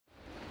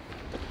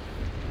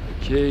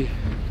Okay,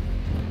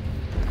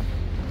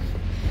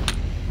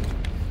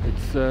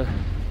 it's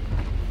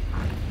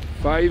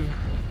 5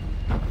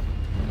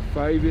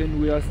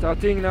 and we are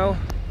starting now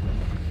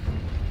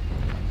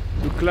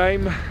to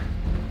climb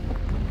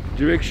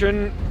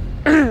direction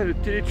the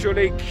TILICHO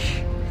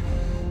Lake.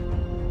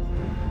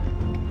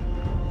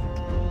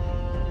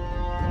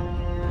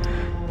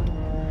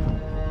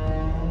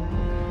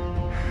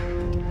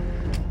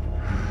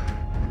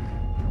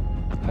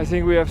 I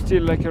think we have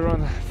still like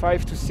around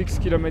 5 to 6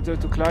 kilometers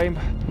to climb.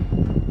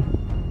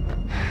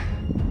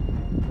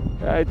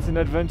 Yeah, it's an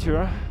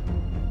adventure, huh?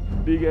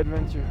 Big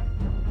adventure.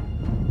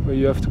 But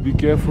you have to be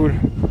careful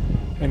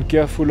and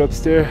careful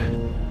upstairs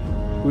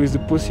with the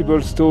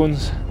possible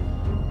stones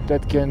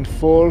that can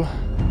fall.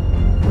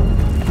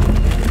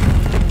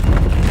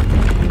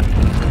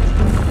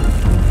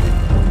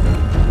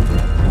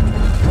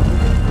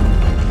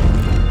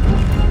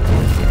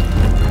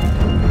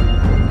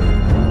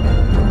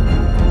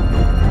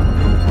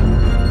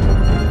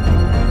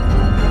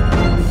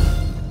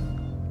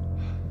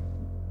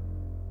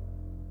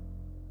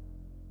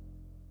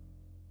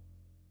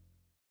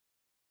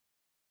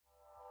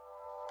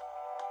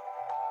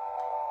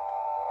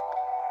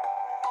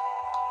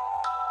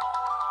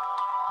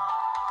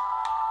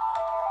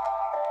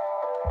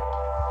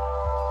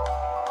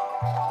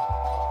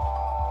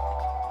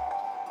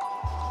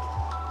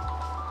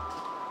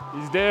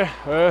 Is there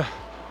a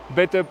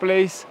better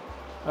place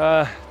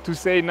to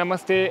say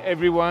namaste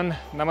everyone,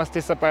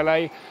 namaste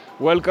Sapalai,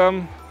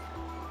 welcome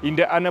in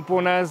the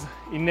Annapurnas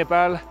in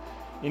Nepal,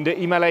 in the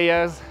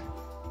Himalayas.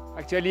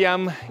 Actually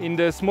I'm in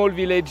the small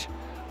village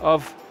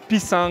of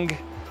Pisang,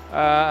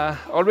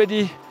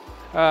 already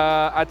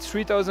at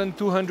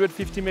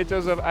 3,250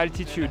 meters of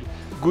altitude.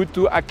 Good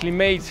to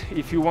acclimate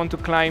if you want to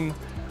climb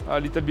a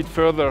little bit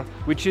further,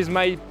 which is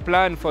my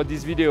plan for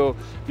this video,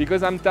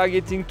 because I'm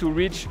targeting to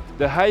reach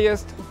the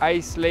highest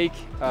ice lake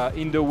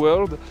in the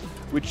world,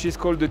 which is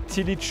called the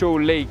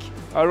TILICHO Lake,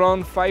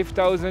 around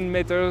 5,000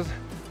 meters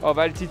of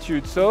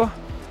altitude. So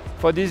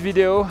for this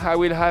video I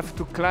will have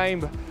to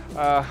climb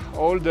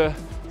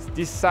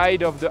this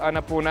side of the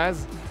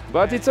Annapurnas,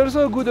 but it's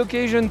also a good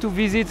occasion to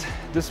visit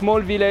the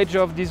small village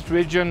of this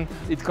region.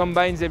 It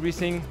combines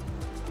everything,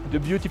 the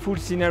beautiful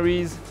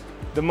sceneries,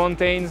 the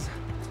mountains,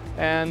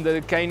 and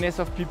the kindness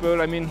of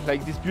people. I mean,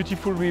 like this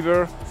beautiful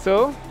river.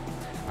 So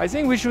I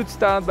think we should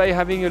start by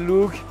having a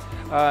look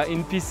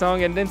in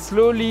Pisang, and then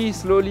slowly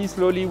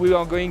we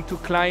are going to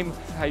climb.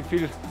 I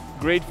feel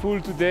grateful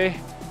today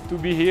to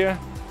be here,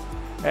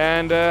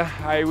 and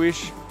I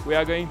wish we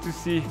are going to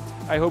see,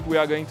 I hope we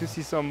are going to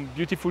see some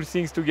beautiful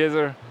things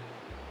together.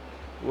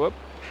 Whoop.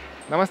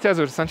 Namaste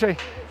Azur, Sanjay.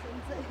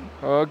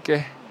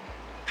 Okay,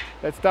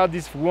 let's start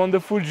this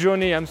wonderful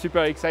journey. I'm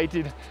super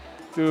excited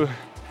to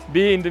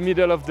be in the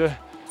middle of the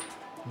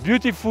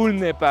beautiful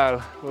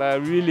Nepal.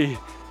 Like, really,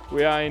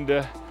 we are in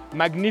the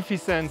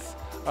magnificence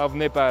of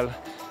Nepal.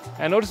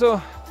 And also,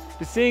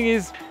 the thing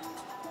is,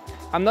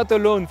 I'm not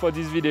alone for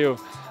this video.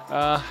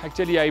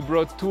 Actually, I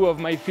brought 2 of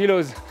my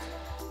fellows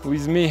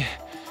with me,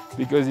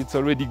 because it's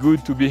already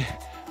good to be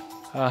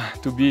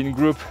in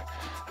group.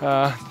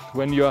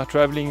 When you are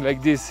traveling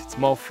like this, it's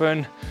more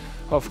fun,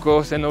 of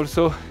course, and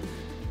also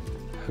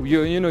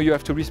you know, you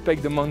have to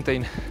respect the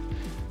mountain.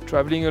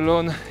 Traveling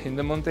alone in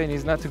the mountain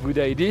is not a good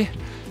idea.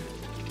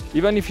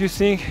 Even if you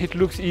think it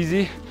looks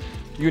easy,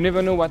 you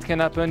never know what can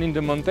happen in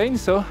the mountain,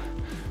 so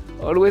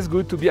always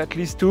good to be at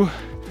least 2.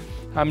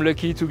 I'm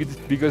lucky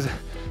because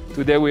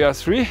today we are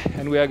 3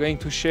 and we are going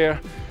to share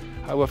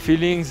our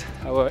feelings,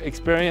 our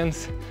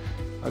experience.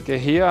 Okay,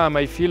 here are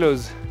my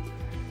fellows.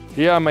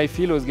 Here are my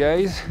fellows,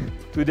 guys.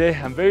 Today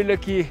I'm very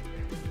lucky.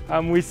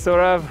 I'm with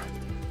Saurav,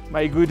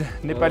 my good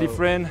Nepali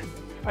friend.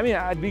 I mean,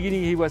 at the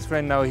beginning he was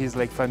friend, now he's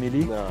like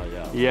family. No,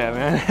 yeah. Yeah,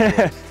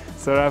 man.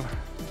 Saurav,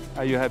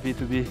 are you happy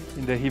to be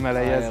in the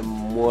Himalayas? I am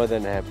more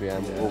than happy.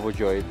 I'm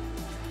overjoyed.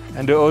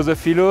 And the other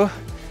fellow,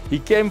 he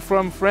came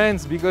from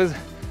France because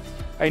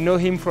I know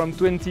him from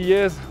 20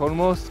 years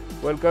almost.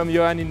 Welcome,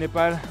 Johan, in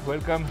Nepal.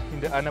 Welcome in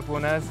the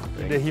Annapurnas,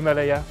 in the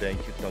Himalaya. Thank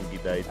you,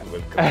 Tanguy, to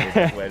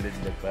welcome me well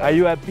in Nepal. Are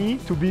you happy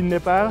to be in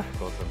Nepal? Of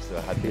course, I'm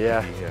so happy to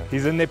be here.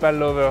 He's a Nepal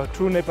lover,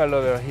 true Nepal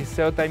lover. His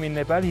 3rd time in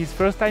Nepal, his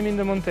 1st time in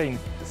the mountain.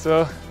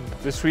 So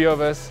the 3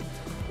 of us,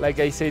 like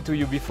I said to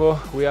you before,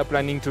 we are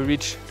planning to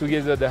reach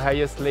together the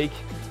highest lake,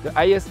 the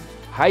highest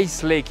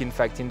ice lake, in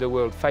fact, in the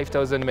world,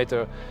 5,000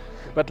 meters.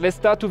 But let's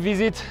start to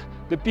visit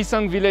the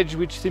Pisang village,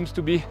 which seems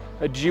to be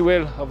a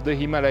jewel of the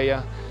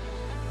Himalaya.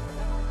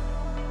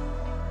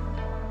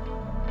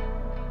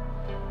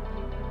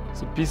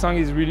 So Pisang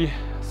is really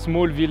a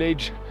small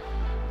village.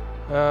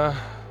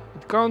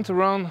 It counts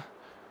around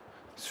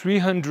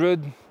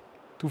 300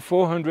 to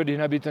 400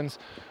 inhabitants.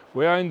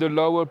 We are in the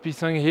lower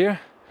Pisang here,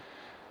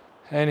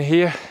 and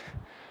here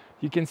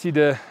you can see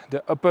the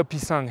upper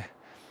Pisang.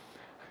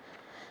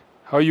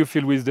 How you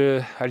feel with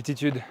the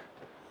altitude?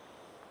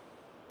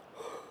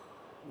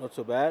 Not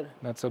so bad.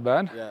 Not so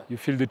bad? Yeah. You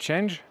feel the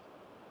change?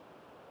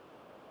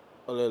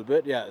 A little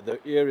bit, yeah. The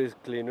air is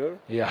cleaner.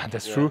 Yeah,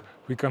 that's true.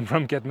 We come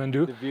from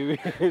Kathmandu. The view,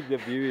 the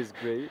view is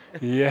great.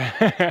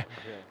 Yeah.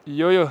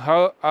 Yo-Yo,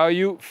 how are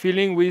you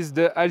feeling with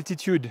the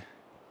altitude?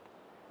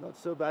 Not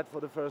so bad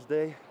for the first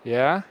day.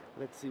 Yeah?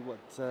 Let's see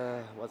what's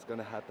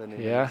gonna happen in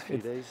the Yeah, next few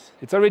days.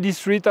 it's already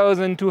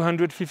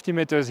 3,250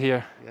 meters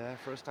here. Yeah,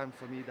 first time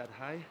for me that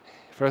high.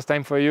 First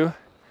time for you?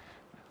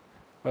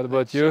 What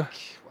about you?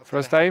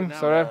 First time,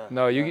 Saurabh?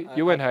 No,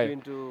 you went high. I've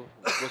been to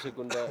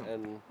Gosekunda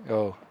and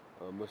Oh.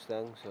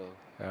 Mustang, so...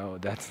 Oh,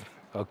 that's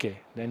okay.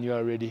 Then you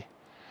are ready.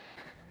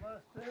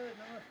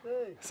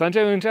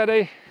 Sanjay huncha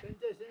dai.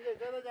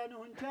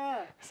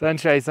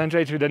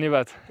 Sanjay छु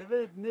धन्यवाद.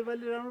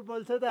 नेपाली राम्रो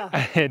बोल्छ त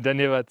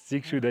धन्यवाद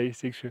सिक्छु दाइ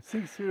सिक्छु.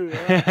 सिक्छु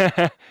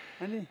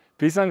अनि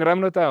पिसाङ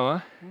राम्रो त हो.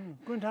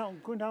 कुन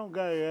ठाउँ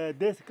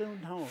देश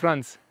कुन ठाउँ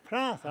फ्रान्स.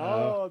 फ्रान्स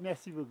हो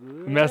merci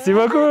beaucoup Merci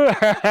beaucoup.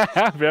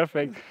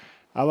 Perfect.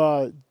 अब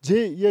जे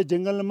यो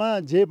जङ्गलमा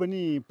जे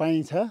पनि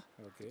पाइन्छ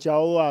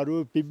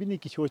चाउहरू विभिन्न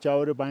किसिमको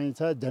चाउहरू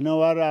पाइन्छ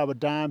जनावर अब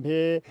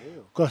डाँफे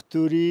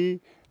कस्तुरी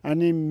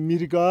अनि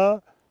मृग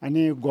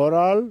अनि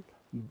गोराल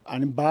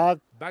अनि बाघ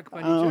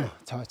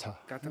छ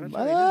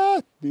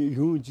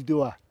हिउँ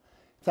जितुवा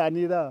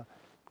त्यहाँनिर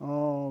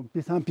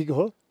पिसाङ पिक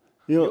हो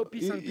यो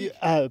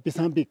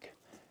पिसाङ पिक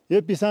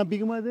यो पिसाङ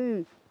पिकमा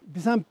चाहिँ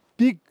पिसाङ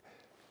पिक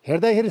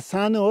हेर्दाखेरि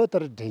सानो हो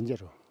तर डेन्जर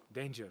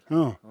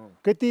हो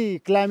कति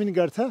क्लाइम्बिङ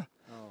गर्छ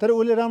तर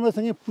उसले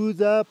राम्रोसँग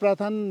पूजा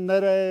प्रार्थना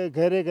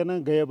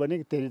गरिकन गयो भने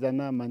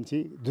त्यहीजना मान्छे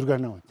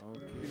दुर्घटना हुन्छ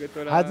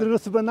हजुरको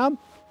शुभ नाम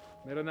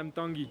मेरो नाम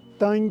तङ्गी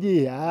तङ्गी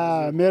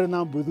मेरो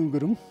नाम बुदुङ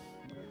गुरुङ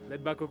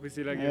लेट बाको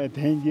खुसी लाग्यो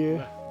thank you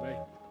by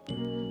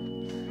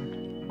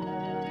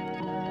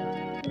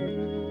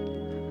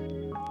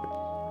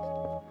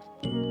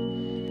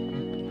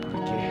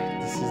Okay,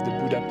 this is the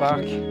Buddha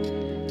Park.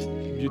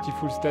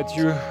 Beautiful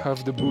statue of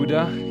the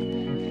Buddha.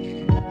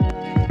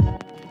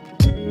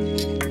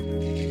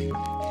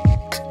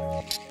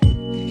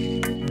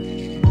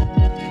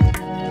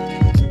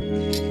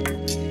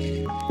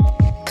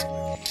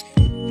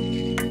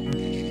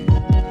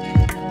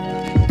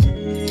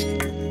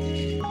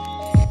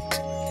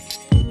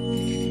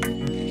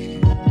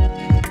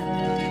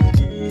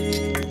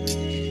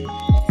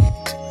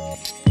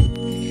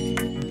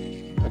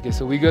 Okay,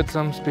 so we got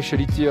some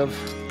specialty of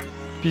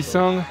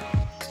Pisang.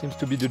 Seems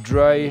to be the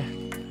dry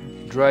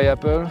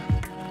apple.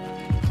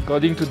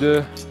 According to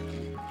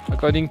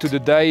the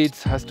dye, it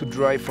has to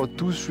dry for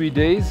 2-3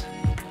 days.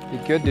 They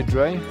cut, they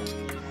dry.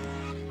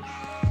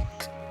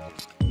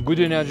 Good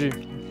energy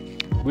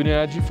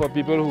for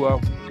people who are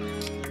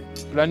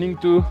planning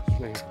to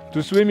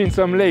swim in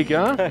some lake,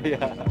 huh?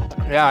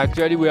 Yeah,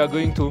 actually we are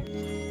going to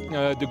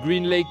the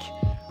green lake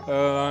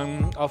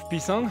of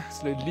Pisang.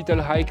 It's a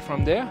little hike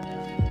from there,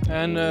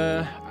 and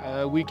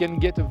we can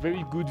get a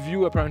very good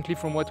view apparently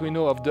from what we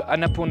know of the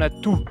Annapurna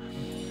 2.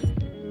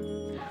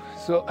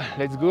 So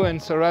let's go. And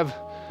Saurabh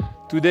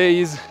today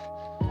is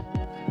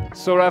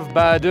Saurabh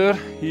Bahadur.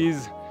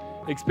 He's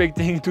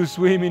expecting to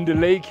swim in the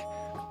lake.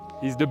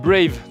 He's the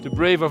brave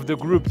of the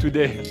group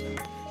today.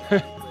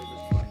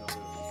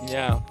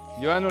 Yeah,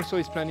 Johan also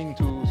is planning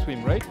to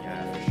swim, right?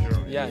 Yeah, for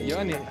sure. Yeah,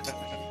 Johan.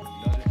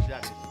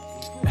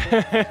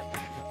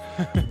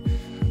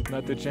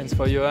 Not a chance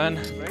for Johan,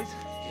 right?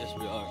 Yes,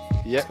 we are.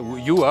 Yeah,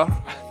 you are.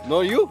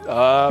 No, you?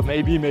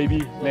 Maybe.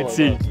 Let's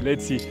see.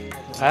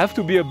 I have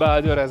to be a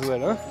Bahadur as well,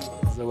 huh?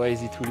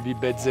 Otherwise it will be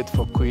BZ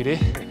for Quire.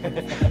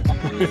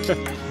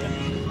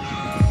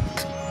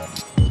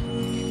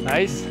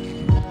 Nice.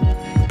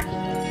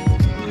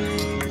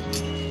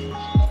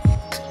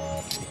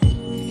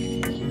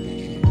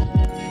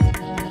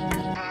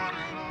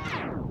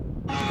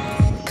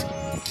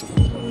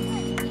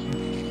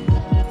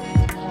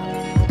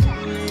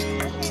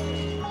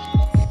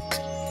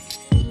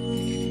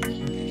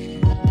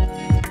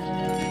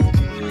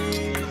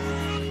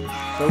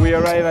 So we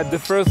arrive at the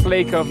first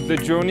lake of the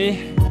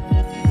journey,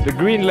 the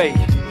Green Lake.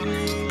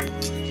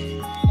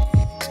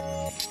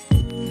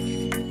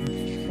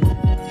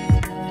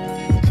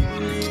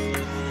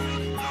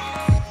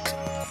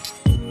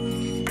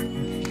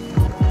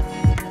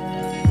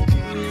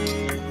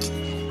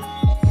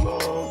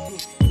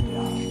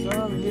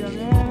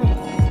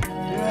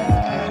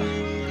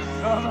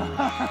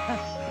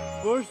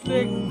 First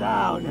leg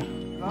down.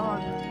 Come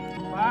on.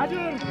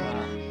 Bahadur.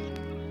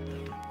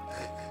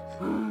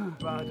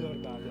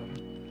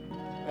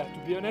 To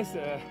be honest,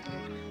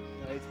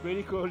 it's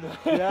pretty cold.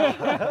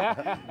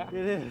 Yeah,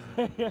 it is.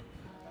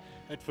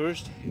 At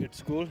first,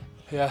 it's cool.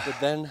 Yeah. But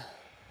then,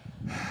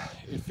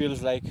 it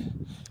feels like...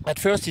 At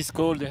first it's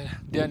cold,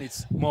 then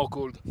it's more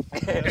cold.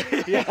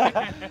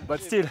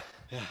 But still,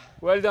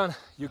 well done.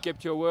 You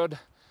kept your word.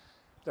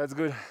 That's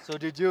good. So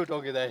did you,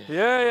 Tanguy?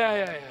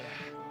 Yeah.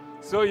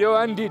 So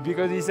Johan did,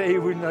 because he said he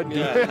would not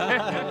do.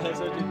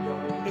 So did you.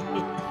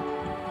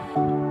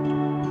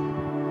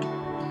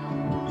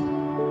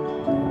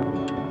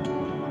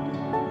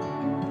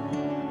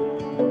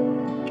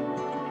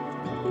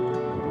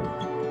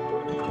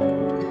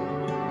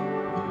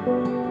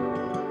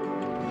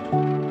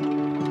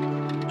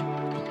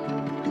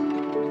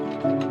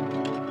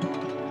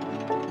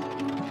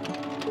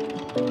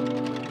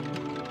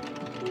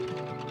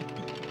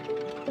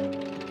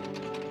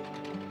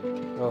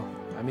 Oh,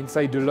 I'm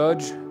inside the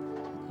lodge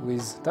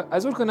with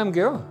Azul Konam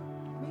Geo?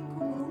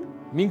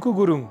 Minku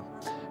Gurung.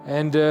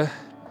 And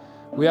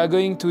we are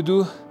going to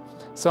do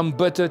some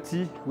butter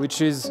tea,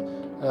 which is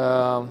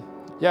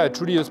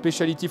truly a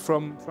specialty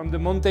from the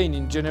mountain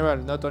in general,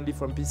 not only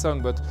from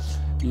Pisang, but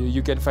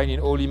you can find in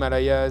all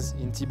Himalayas,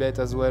 in Tibet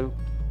as well.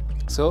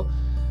 So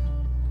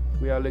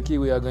we are lucky,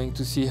 we are going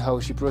to see how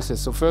she processes.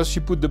 So first she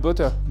put the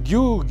butter.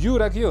 Gyu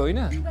rakyo,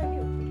 ina?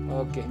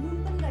 Okay.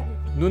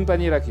 Nun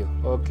pani rakyo.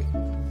 Okay.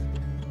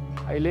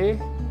 Aile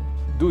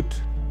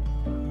dut.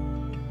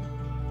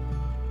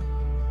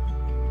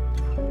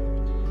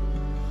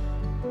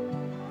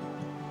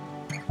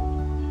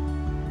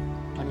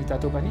 Ani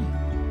tato pani?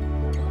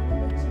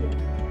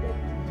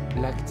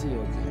 Black tea,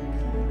 okay.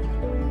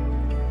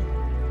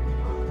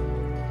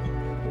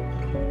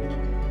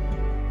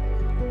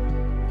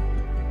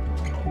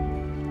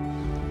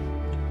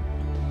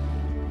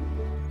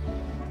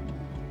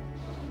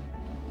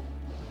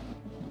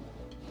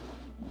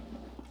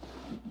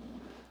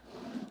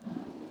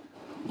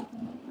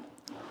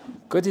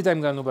 कति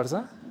time गर्नुपर्छ?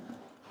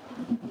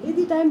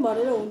 यदि time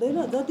भरेर हुँदैन,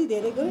 जति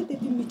धेरै गरे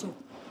त्यति मिठो।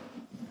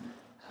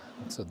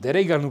 सो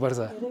धेरै गर्नुपर्छ।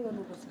 धेरै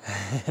गर्नुपर्छ।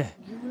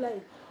 घिउलाई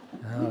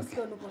मिक्स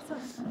गर्नुपर्छ।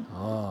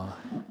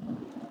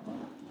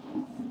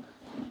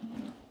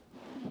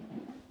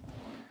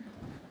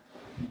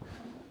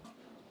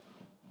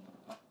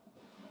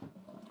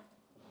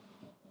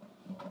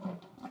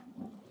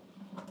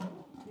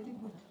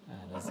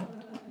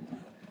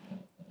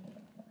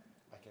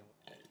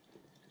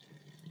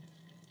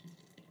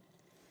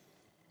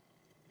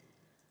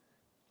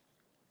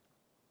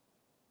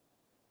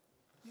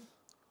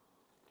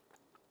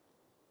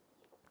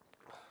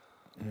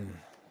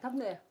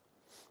 थप्ने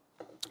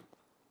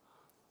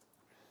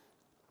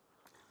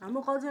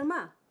हाम्रो कल्चरमा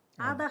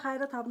आधा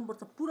खाएर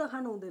थप्नुपर्छ, पुरा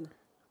खानु हुँदैन।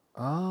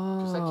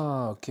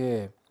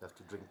 Okay. You have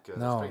to drink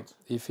Now, straight.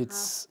 if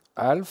it's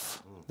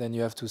half, then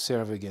you have to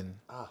serve again.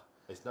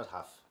 It's not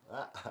half.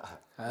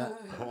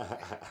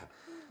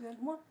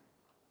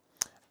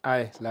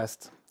 Ai,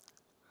 last.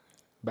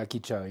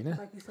 Baki cha, होइन?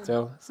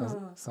 Chao,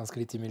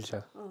 संस्कृति मिल्छ।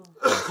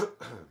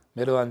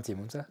 मेरो अन्तिम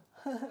हुन्छ?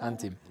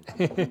 अन्तिम।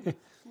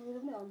 मेरो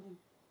पनि अन्तिम।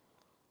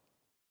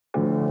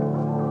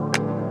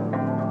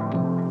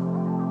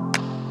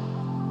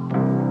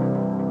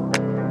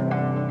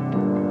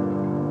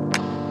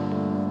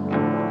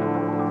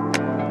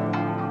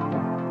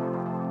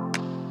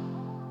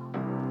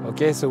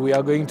 Okay, so we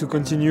are going to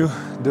continue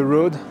the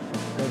road.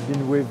 I've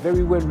been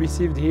very well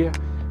received here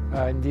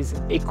in this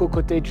Eco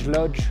Cottage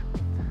Lodge.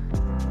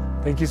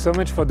 Thank you so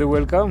much for the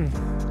welcome.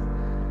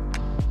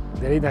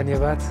 धेरै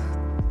धन्यवाद.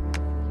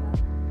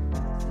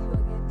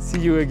 See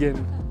you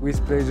again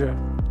with pleasure.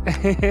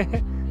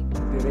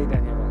 धेरै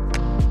धन्यवाद.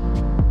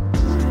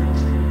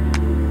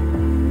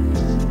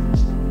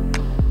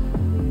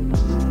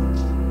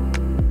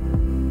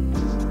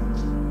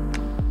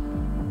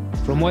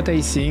 From what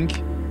I think,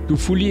 to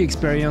fully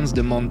experience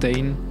the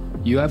mountain,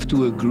 you have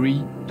to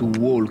agree to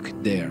walk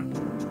there.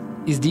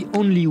 It's the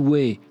only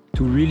way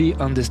to really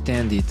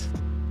understand it,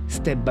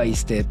 step by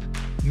step,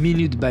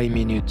 minute by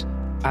minute,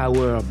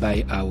 hour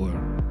by hour.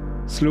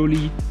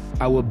 Slowly,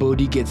 our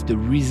body gets the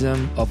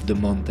rhythm of the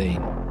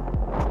mountain.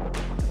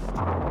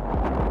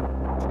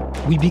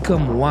 We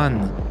become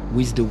one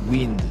with the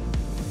wind,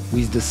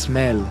 with the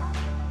smell,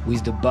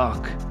 with the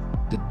bark,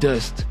 the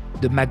dust,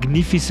 the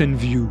magnificent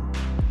view.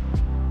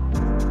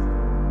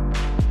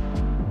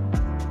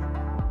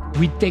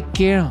 We take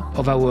care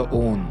of our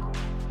own.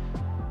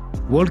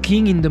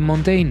 Walking in the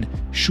mountain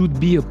should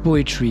be a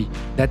poetry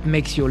that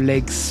makes your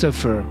legs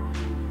suffer.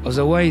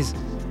 Otherwise,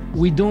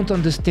 we don't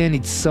understand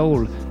its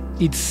soul,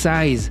 its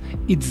size,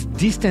 its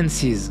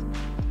distances.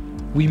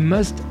 We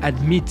must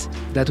admit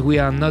that we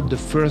are not the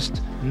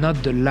first,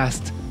 not the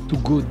last to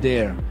go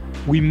there.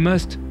 We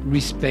must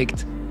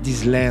respect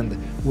this land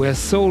where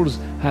souls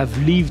have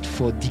lived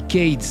for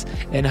decades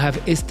and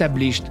have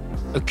established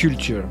a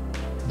culture.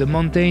 The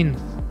mountain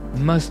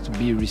must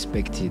be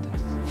respected.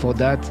 For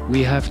that,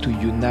 we have to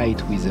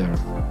unite with her.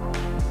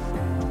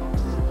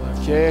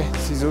 Okay,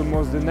 this is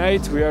almost the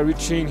night. We are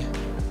reaching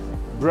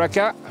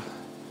Bhraka.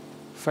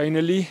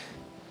 Finally,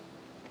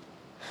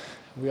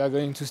 we are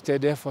going to stay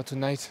there for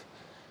tonight.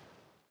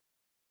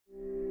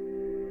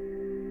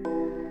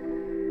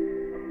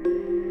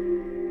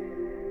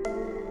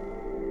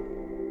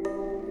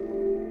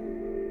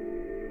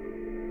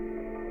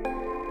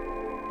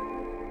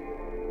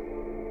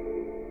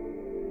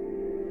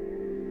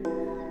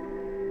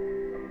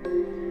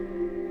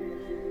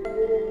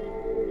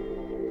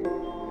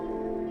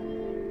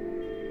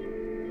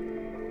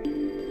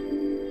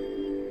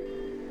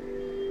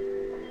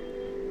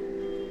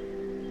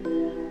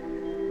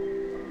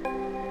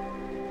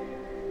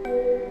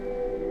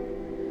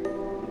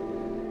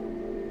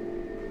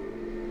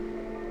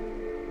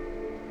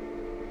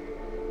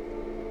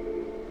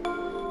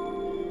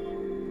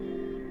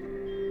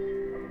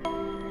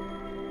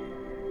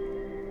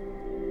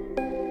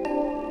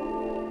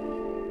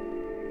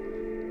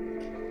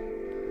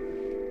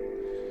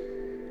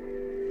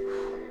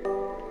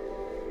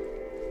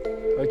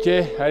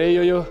 Okay, allez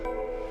yo-yo.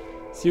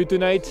 See you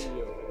tonight.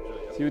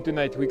 See you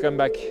tonight. We come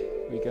back.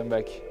 We come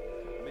back.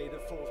 May the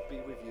force be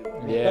with you.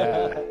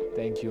 Yeah,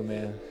 thank you,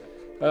 man.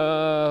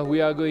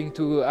 We are going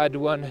to add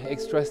one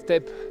extra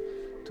step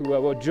to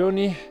our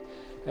journey,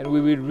 and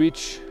we will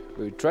reach.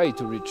 We will try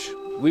to reach.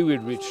 We will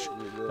reach.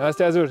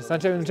 Namaste Azur.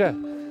 Sancha Uncha.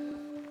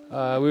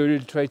 We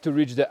will try to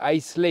reach the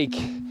ice lake,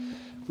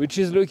 which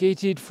is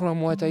located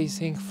from what I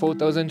think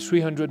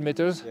 4,300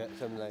 meters. Yeah,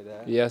 something like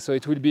that. Yeah, so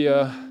it will be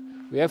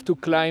we have to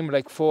climb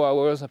like 4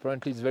 hours.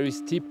 Apparently, it's very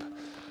steep.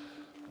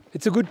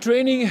 It's a good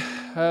training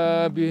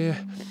to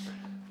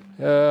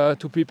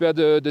prepare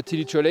the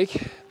TILICHO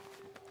Lake.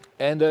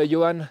 And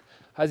Johan,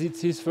 as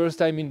it's his first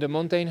time in the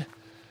mountain,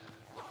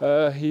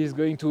 he is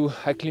going to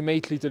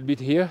acclimate a little bit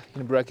here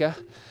in Bhraka.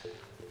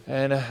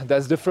 And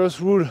that's the first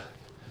rule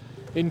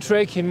in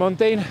trek, in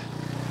mountain.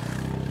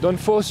 Don't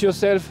force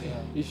yourself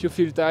if you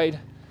feel tired.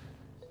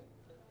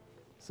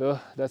 So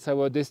that's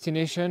our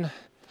destination.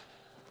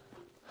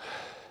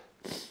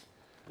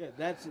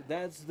 Yeah,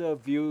 that's the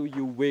view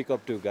you wake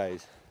up to,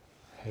 guys.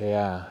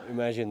 Yeah.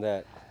 Imagine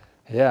that.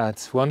 Yeah,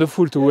 it's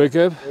wonderful to wake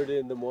up. Early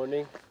in the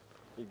morning,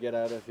 you get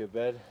out of your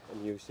bed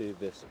and you see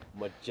this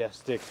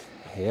majestic.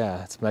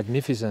 Yeah, it's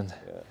magnificent.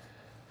 Yeah.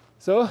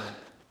 So,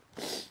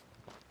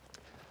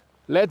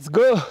 let's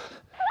go!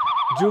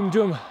 Jum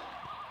jum!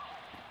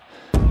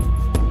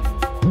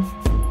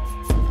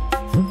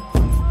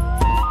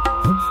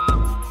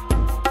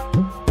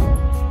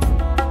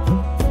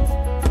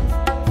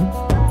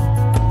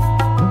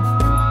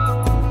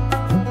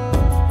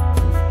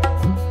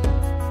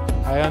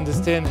 I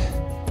understand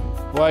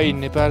why in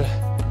Nepal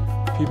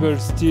people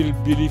still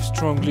believe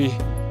strongly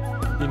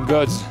in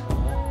gods.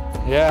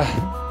 Yeah,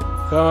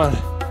 come on.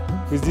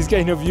 With this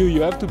kind of view,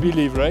 you have to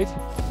believe, right?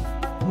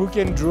 Who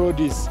can draw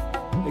this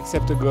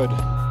except a god?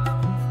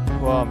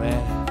 Wow,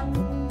 man.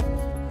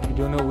 I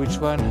don't know which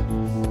one,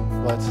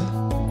 but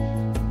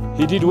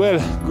he did well.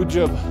 Good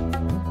job.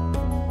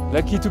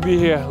 Lucky to be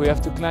here. We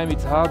have to climb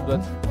it hard,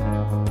 but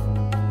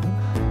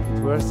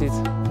it's worth it.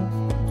 My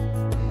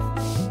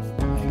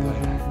God.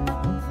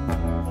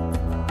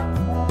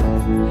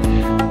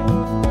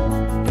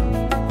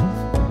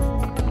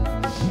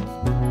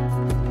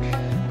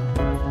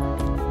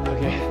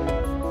 Okay,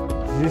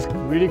 this is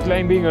really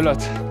climbing a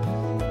lot.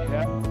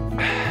 Yeah.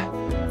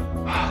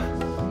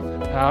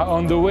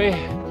 On the way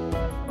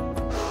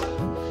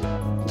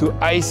to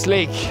Ice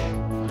Lake.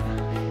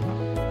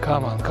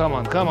 Come on, come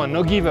on, come on,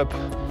 no give up.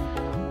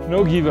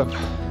 No give up.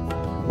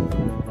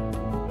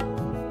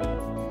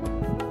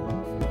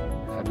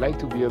 I'd like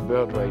to be a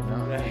bird right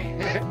now.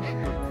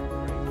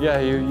 Yeah,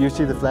 you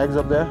see the flags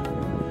up there?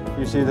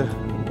 You see the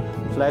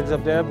flags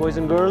up there, boys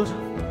and girls?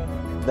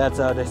 That's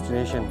our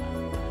destination.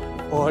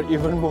 Or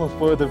even more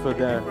further for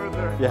there.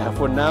 Yeah,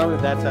 for now,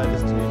 that's our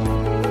destination.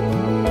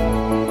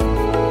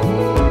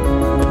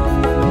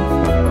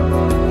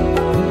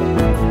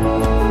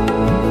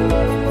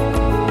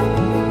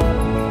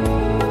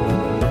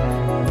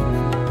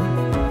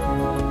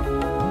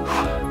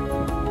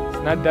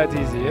 It's not that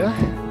easy, yeah?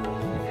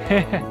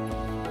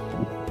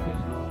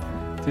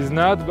 It is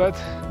not, but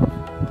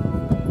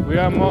we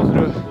are more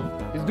close.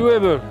 It's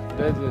doable.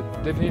 That's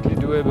definitely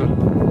doable.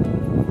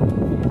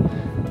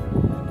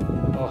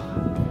 Oh.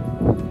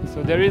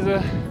 So there is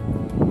a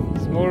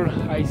small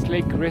ice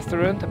lake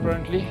restaurant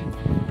apparently.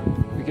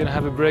 We can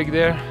have a break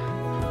there.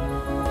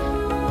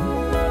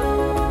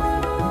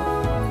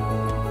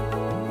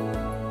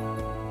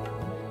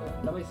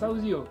 तपाईँ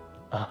साउजी हो?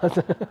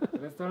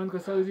 रेस्टुरेन्टको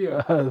साउजी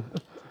हो?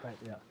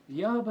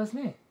 यहाँ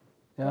बस्ने?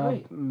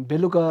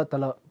 बेलुका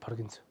तल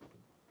फर्किन्छु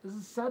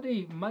साथै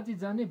माथि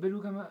जाने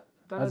बेलुकामा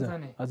तल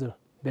जाने? हजुर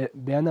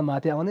बिहान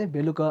माथि आउने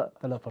बेलुका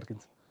तल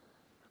फर्किन्छु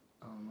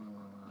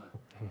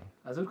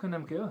हजुरको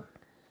नाम के हो?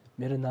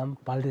 मेरो नाम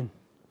पाल्देन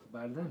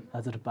बालदेन?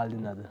 हजुर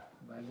पाल्देन हजुर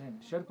बालदेन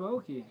शेर्पा हो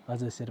कि?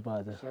 हजुर शेर्पा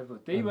हजुर शेर्पा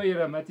त्यही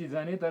भएर माथि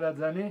जाने तल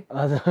जाने?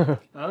 हजुर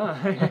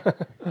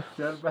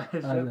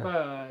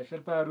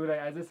शेर्पाहरूलाई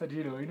आज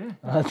सजिलो होइन?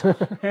 हजुर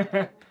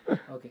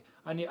ओके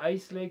अनि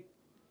आइस लेक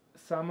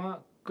सम्म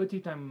कति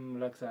टाइम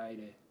लाग्छ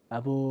अहिले?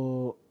 अब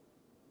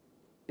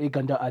 1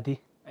 घन्टा आधी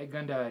 1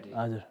 घन्टा आधी?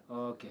 हजुर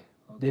ओके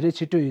धेरै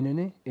छिटो हिँड्यो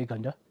नि 1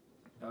 घन्टा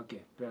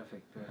Okay,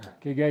 perfect.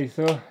 Okay guys,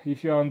 so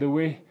if you're on the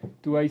way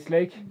to Ice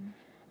Lake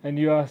and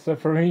you are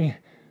suffering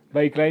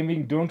by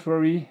climbing, don't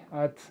worry.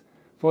 At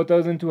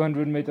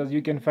 4,200 meters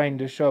you can find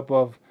the shop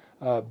of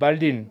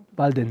Baldin.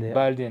 Baldin, yeah.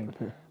 Baldin.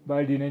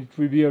 Baldin, and it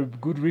will be a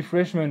good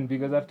refreshment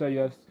because after you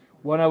have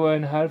 1 hour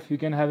and a half you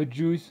can have a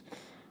juice,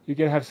 you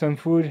can have some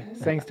food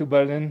thanks to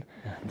Baldin.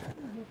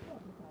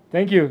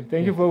 Thank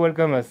you for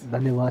welcoming us.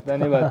 धन्यवाद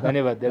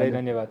धन्यवाद धेरै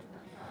धन्यवाद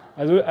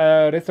हजुर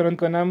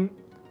रेस्टुरेन्टको नाम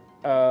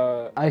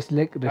Ice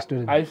Lake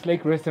Restaurant. Ice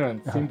Lake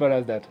Restaurant, simple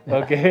as that.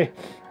 Okay.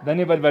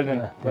 Dhanyabad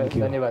Baldin.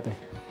 Dhanyabad.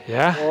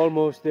 Yeah.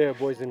 Almost there,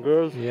 boys and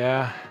girls.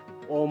 Yeah.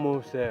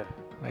 Almost there.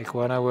 Like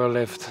 1 hour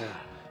left.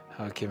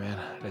 Okay, man.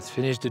 Let's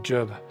finish the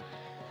job.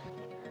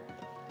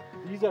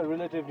 These are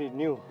relatively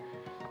new.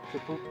 So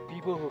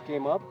people who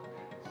came up,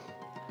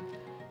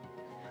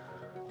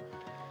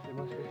 they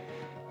must be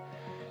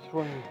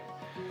one.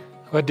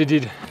 What they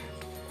did?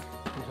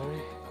 I'm sorry.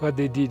 What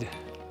they did?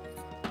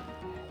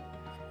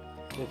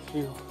 They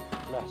threw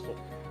plastic,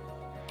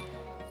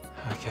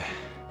 Okay,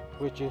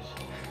 which is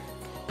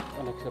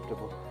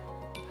unacceptable.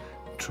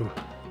 true.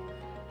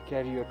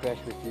 Carry your trash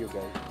with you,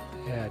 guys.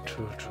 Yeah,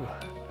 true.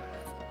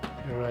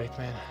 You're right,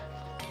 man.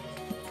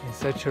 In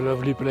such a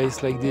lovely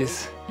place like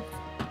this,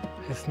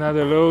 it's not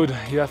a load.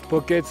 You have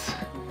pockets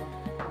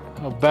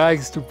or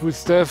bags to put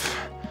stuff.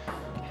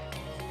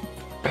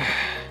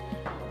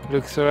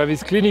 Look, Sorav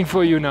is cleaning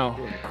for you now.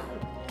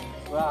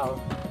 Wow.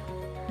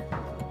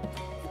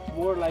 It's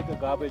more like a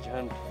garbage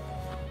hunt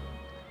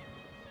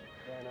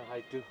than a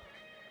hike too.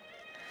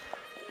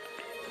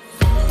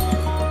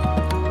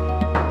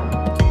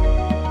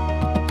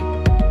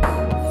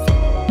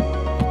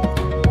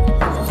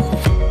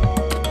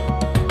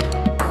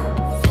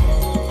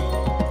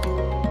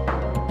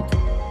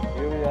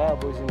 Here we are,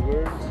 boys and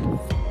girls.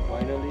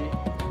 Finally,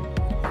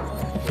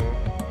 after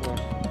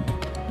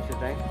what's the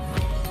time?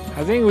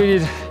 I think we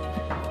did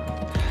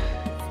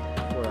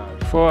 4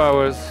 hours. 4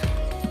 hours.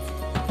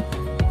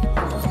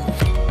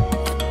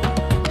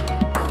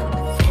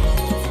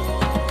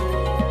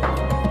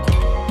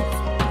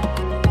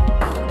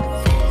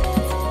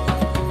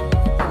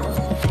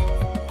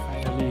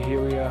 Finally,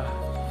 here we are.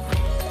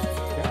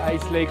 The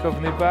ice lake of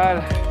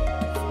Nepal.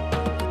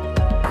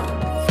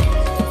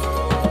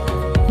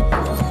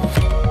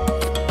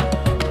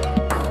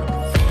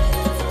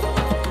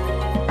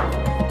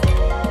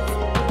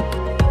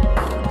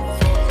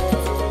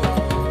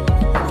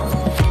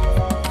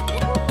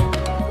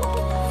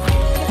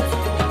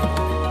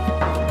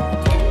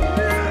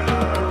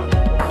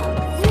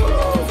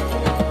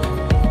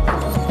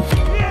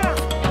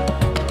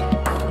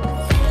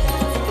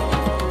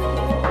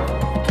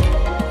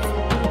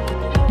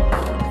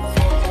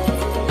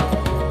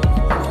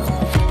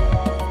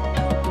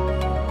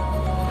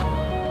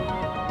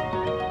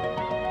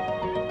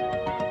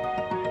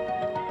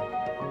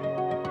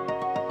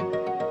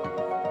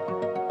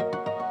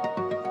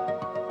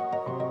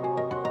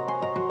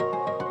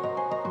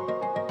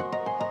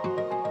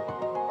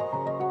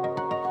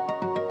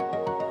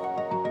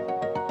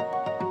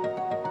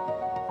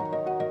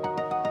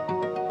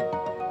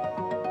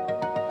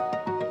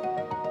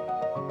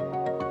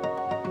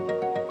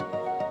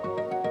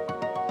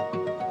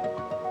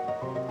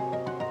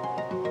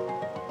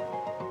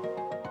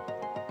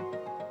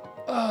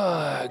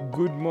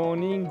 Good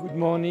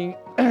morning.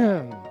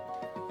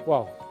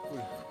 Wow,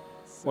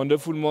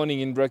 wonderful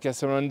morning in Bhraka,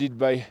 surrounded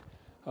by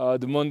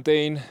the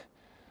mountain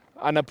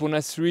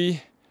ANNAPURNAS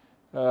tree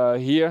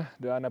here,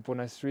 the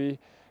ANNAPURNAS tree,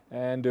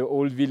 and the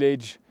old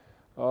village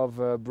of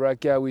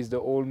Bhraka with the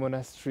old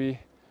monastery.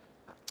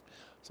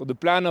 So the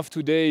plan of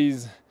today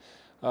is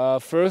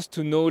first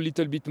to know a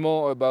little bit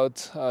more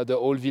about the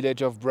old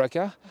village of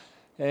Bhraka,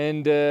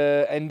 and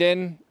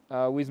then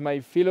with my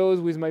fellows,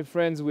 with my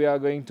friends, we are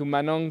going to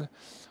Manang,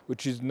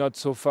 which is not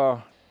so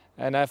far.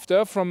 And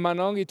after, from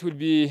Manang, it will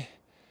be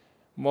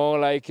more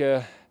like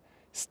a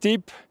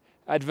steep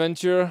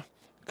adventure,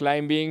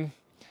 climbing,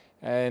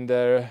 and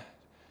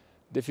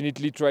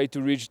definitely try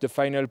to reach the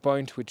final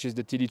point, which is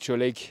the TILICHO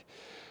Lake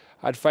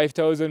at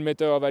 5,000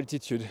 meters of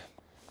altitude.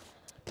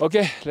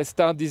 Okay, let's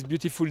start this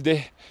beautiful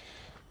day.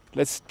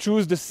 Let's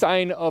choose the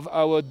sign of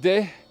our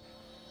day,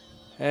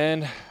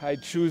 and I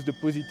choose the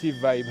positive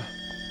vibe.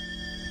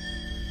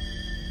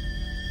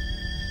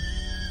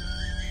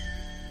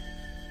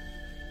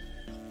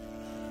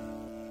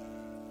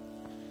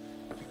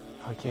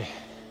 Okay,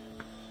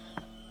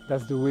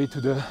 that's the way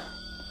to the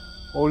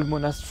old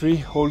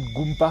monastery, old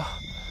Gumpa.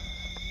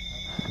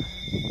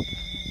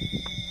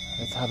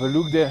 Let's have a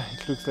look there.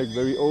 It looks like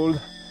very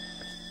old.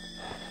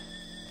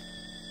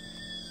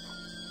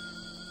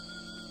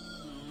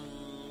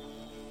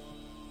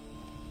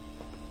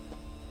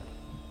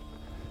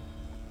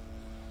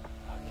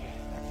 Okay,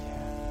 that's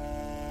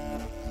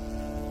here.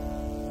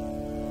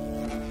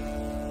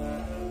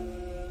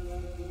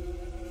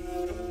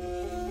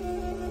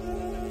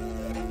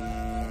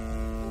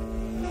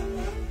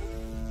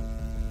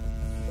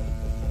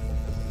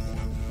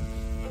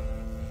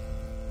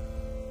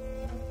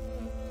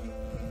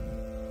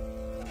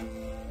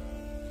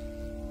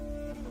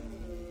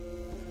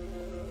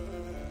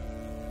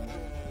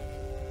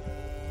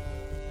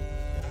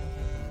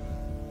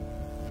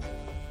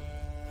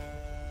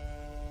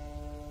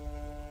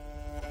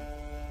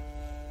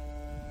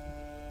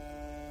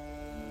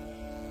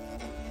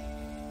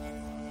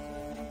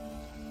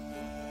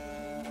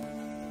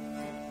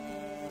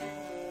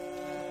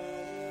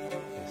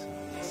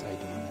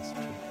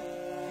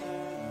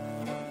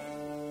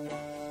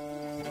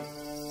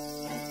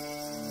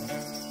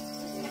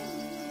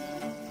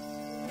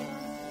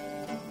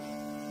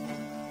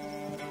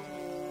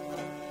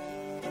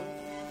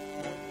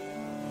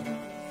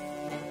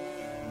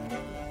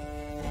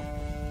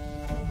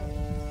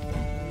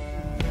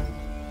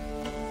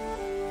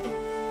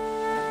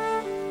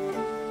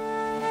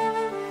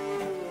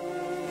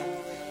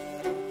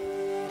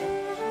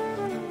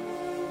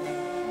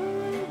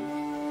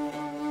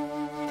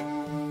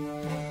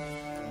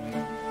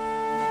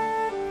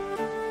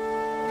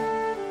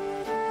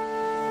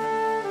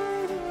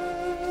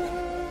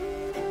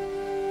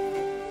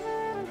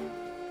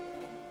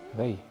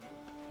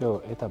 यो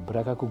यता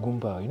ब्राकाको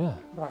गुम्पा होइन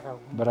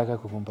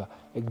ब्राकाको गुम्पा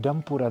एकदम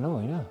पुरानो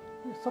होइन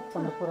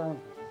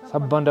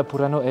सबभन्दा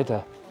पुरानो यता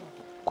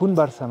कुन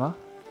वर्षमा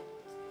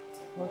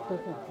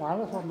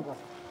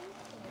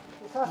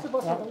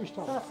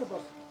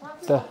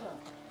त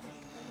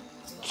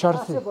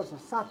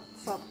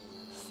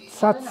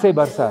 700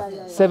 वर्ष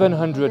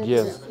 700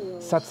 years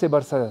 700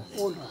 वर्ष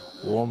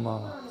ओमा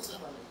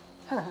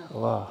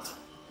वा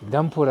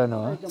एकदम पुरानो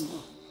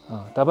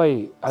तपाईँ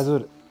हजुर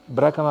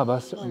ब्राकामा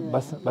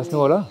बस्नु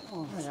होला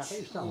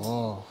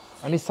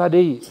अनि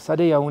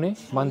सधैँ आउने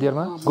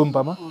मन्दिरमा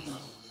गुम्पामा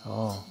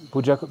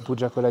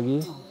पूजाको लागि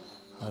ल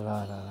ल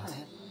ल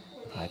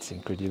That's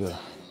incredible.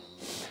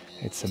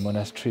 It's a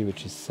monastery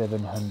which is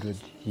 700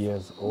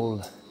 years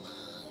old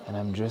and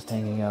I'm just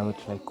hanging out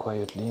like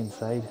quietly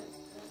inside.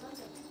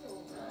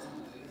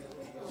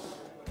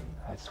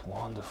 That's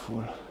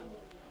wonderful.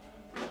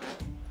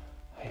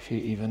 I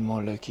feel even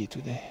more lucky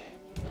today.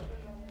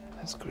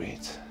 That's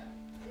great.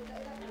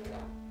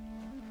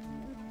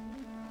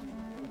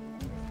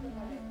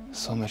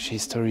 So much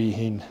history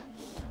in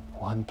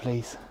one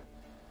place.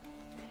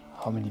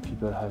 How many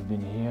people have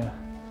been here?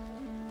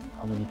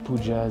 How many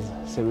pujas,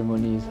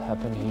 ceremonies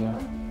happen here?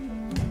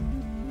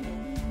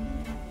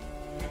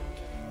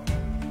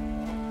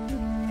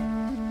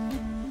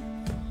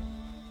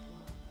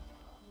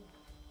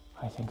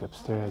 I think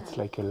upstairs it's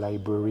like a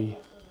library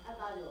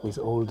with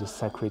all the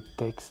sacred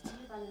texts.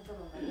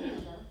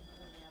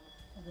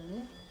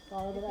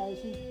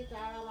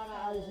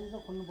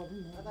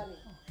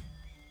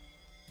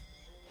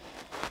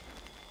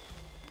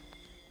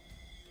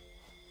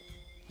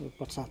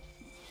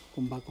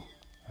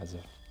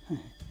 हजुर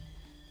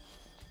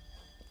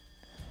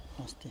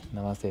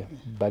नमस्ते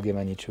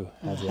भाग्यमानी छु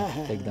हजुर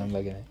एकदम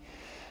भाग्यमानी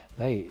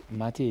भाइ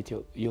माथि त्यो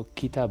यो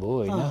किताब हो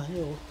हैन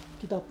यो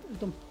किताब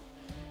एकदम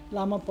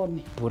लामा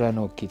पढ्ने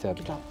पुरानो किताब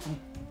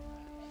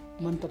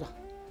मन्त्र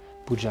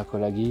पूजाको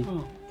लागि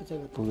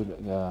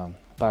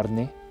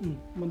पार्ने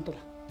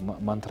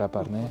मन्त्र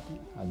पार्ने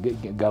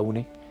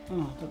गाउने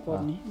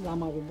पढ्ने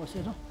लामाहरु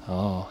बसेर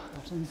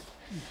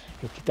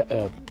यो किताब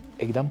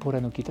एकदम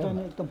पुरानो किताब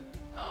एकदम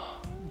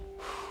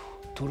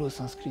ठुलो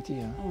संस्कृति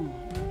हो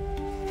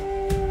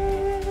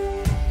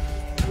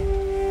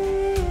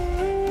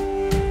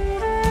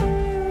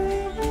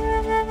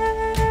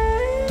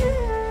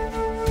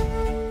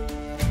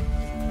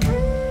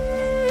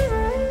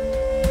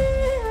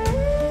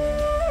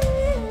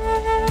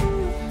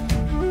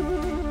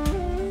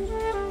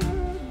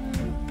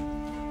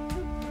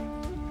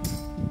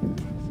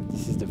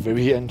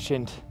Very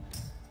ancient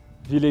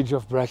village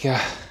of Bhraka.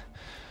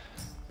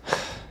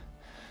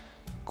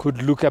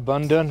 Could look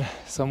abandoned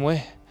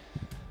somewhere,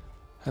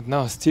 and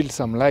now still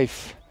some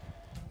life.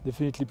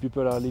 Definitely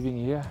people are living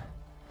here.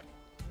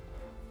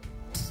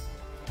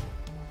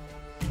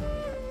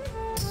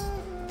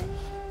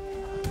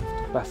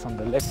 Pass on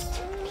the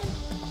left,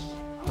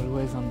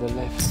 always on the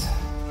left.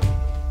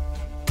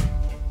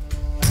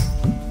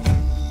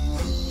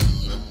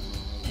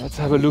 Let's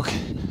have a look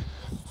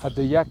at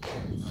the yak.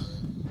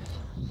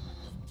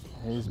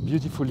 There's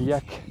beautiful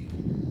yak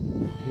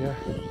here.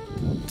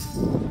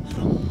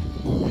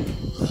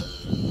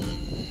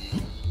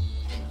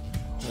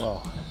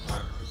 Wow.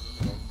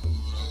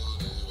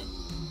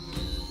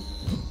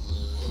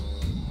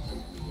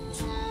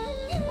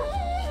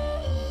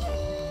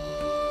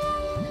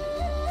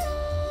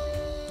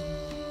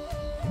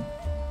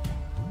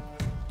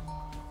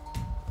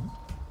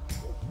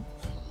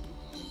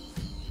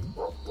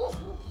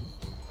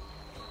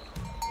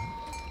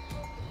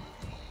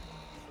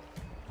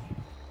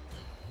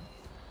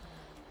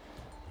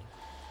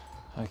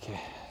 Okay,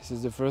 this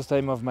is the first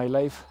time of my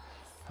life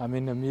I'm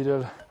in the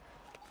middle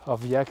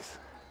of yaks.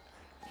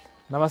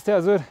 Namaste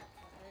हजुर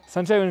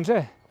सन्चै हुनुहुन्छ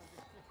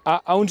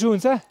आउँछु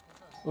हुन्छ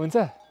हुन्छ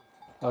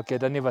okay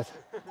धन्यवाद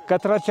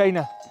कतरा छैन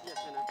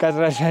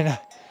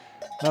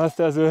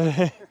नमस्ते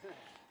हजुर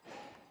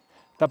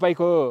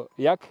तपाईको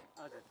याक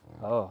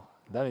हो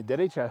दामी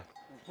धेरै छ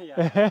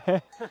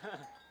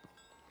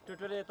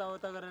टोटल यता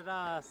उता गरेर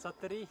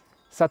 70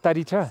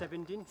 छ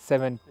 70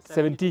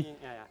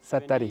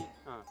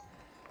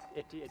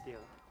 80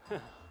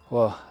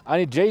 हो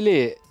अनि जहिले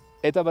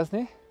यता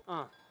बस्ने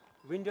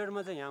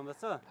विन्टरमा चाहिँ यहाँ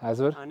बस्छ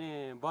हजुर अनि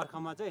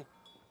बर्खामा चाहिँ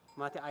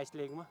माथि आइस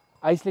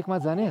लेकमा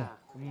जाने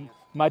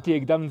माथि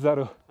एकदम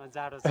जाडो छ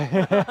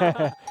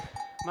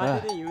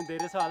माथि हिउँ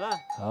धेरै छ होला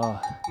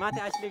माथि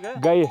आइस लेक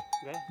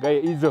गए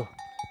इजो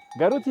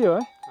गाह्रो थियो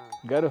है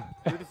गाह्रो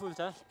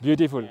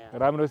ब्युटिफुल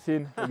राम्रो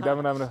सिन एकदम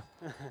राम्रो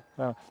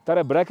तर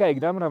ब्राका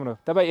एकदम राम्रो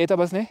तपाईँ यता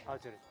बस्ने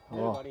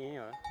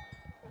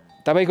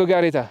तपाईको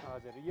गाडी त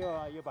हजुर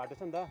यो बाटो छ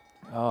नि त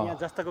यहाँ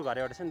जस्ताको घर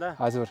एउटा छ नि त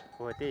हजुर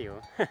हो त्यही हो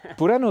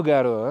पुरानो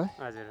गाह्रो हो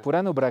हजुर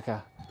पुरानो ब्राका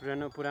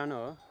पुरानो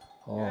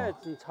हो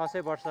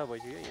 600 वर्ष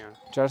भइसक्यो यहाँ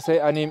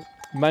 400 अनि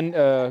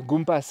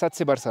गुम्पा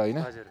 700 वर्ष हैन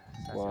हजुर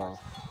वाह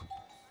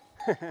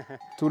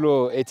ठुलो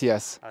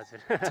इतिहास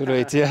हजुर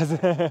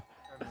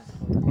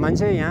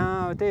मान्छे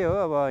यहाँ त्यही हो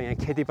अब यहाँ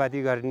खेतीपाती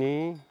गर्ने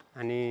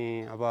अनि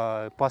अब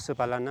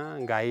पशुपालन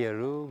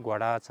गाईहरू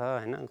घोडा छ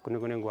हैन कुनै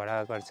कुनै घोडा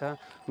गर्छ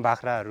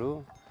बाख्राहरू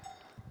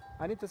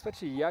अनि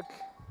त्यसपछि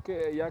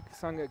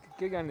याकसँग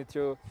के गर्ने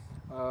थियो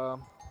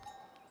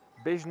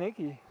बेच्ने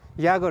कि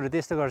याकहरू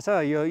त्यस्तो गर्छ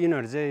यो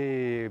यिनीहरू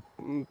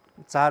चाहिँ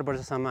 4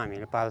 वर्षसम्म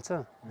हामीले पाल्छ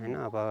हैन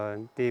अब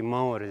त्यही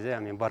माउहरू चाहिँ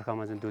हामी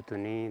बर्खामा चाहिँ दुध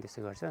हुने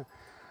त्यस्तो गर्छ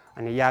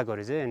अनि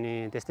याकहरू चाहिँ अनि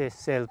त्यस्तै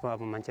सेल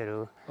अब मान्छेहरू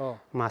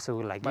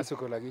मासुको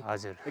लागि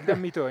हजुर एकदम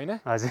मिठो हैन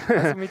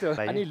हजुर मिठो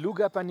अनि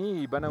लुगा पनि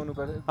बनाउनु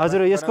पर्छ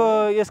हजुर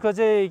यसको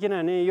चाहिँ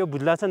किनभने यो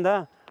भुत्ला छ नि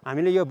त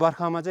हामीले यो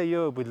बर्खामा चाहिँ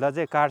यो भुत्ला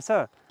चाहिँ काट्छ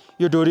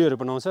यो डोरीहरू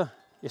बनाउँछ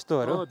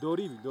यस्तोहरू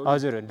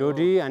हजुर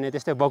डोरी अनि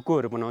त्यस्तै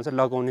बक्कुहरू बनाउँछ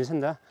लगाउने छ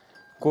नि त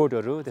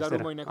कोटहरू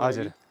त्यस्तोहरू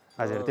हजुर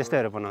हजुर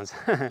त्यस्तैहरू बनाउँछ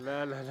ल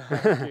ल ल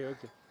ओके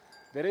ओके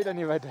धेरै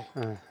धन्यवाद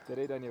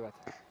धेरै धन्यवाद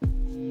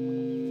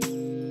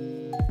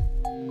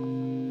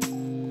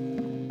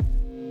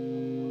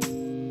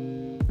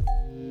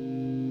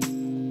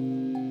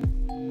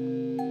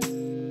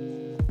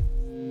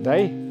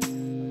दाइ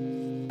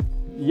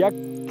याक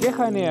के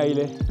खाने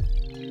अहिले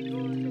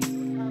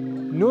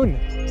नुन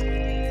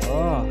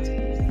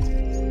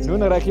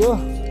नुन राख्यो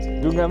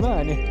ढुङ्गामा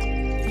अनि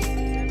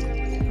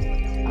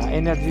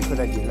एनर्जीको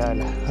लागि ल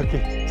ल okay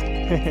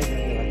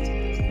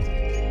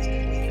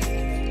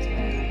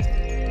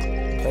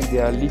like they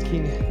are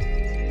leaking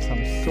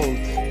some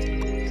salt.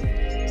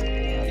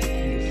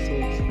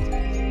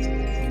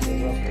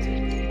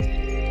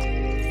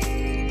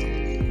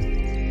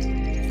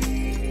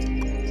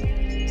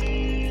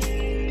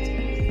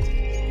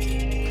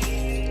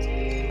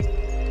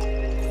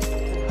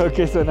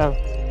 Okay, Sonam.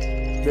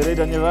 धेरै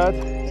धन्यवाद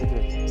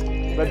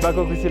बात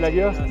भएको खुसी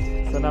लाग्यो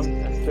सोनाम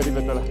फेरि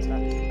भेट्नु होला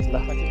ल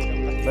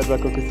बात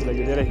भएको खुसी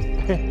लाग्यो धेरै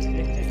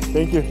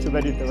थ्याङ्क यू शुभ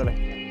दिन तपाईँलाई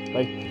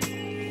by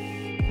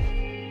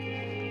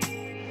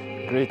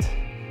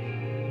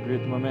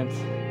great moment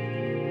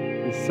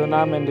with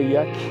Sonam and the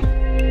yak.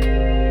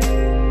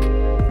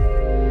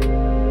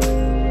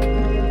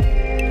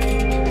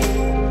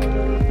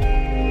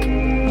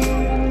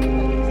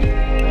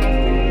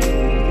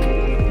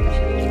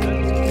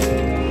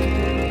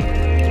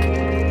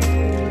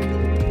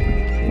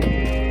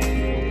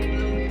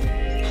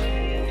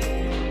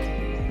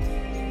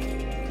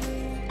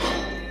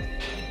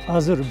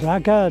 हजुर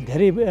भ्राका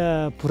धेरै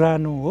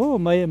पुरानो हो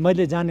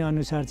मैले जाने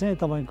अनुसार चाहिँ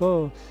तपाईँको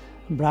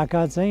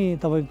भ्राका चाहिँ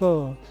तपाईँको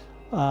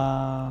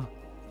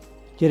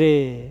के अरे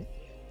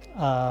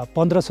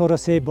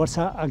 1500-1600 वर्ष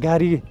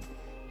अगाडि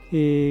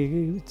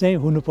चाहिँ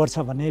हुनुपर्छ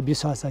भन्ने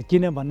विश्वास छ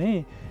किनभने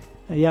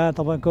यहाँ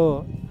तपाईँको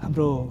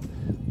हाम्रो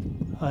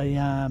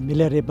यहाँ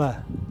मिलेरेपा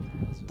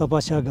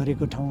तपस्या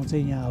गरेको ठाउँ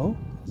चाहिँ यहाँ हो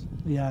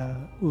यहाँ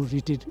ऊ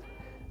रिट्रिट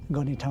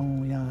गर्ने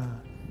ठाउँ यहाँ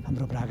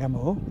हाम्रो भ्राकामा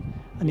हो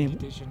अनि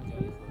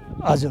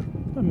हजुर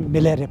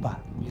मिलेरेपा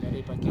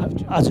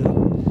हजुर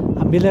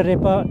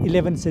मिलेरेपा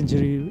 11th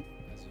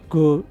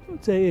सेन्चुरीको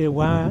चाहिँ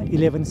उहाँ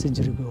 11th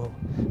सेन्चुरीको हो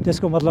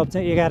त्यसको मतलब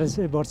चाहिँ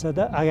 1100 वर्ष त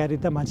अगाडि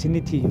त मान्छे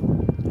नै थियो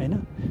हैन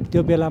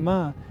त्यो बेलामा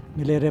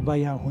मिलेरेपा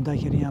यहाँ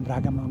हुँदाखेरि यहाँ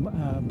भ्राकामा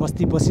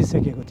बस्ती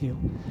बसिसकेको थियो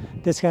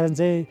त्यसकारण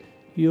चाहिँ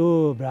यो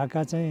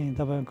भ्राका चाहिँ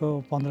तपाईँको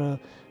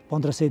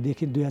 1500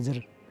 देखि 2000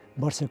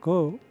 वर्षको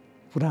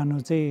पुरानो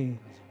चाहिँ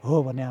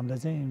हो भन्ने हामीलाई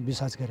चाहिँ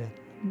विश्वास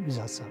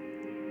छ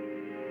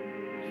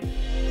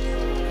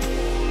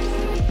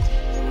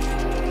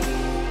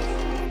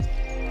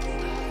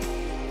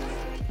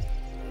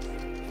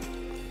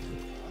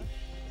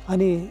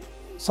अनि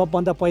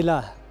सबभन्दा पहिला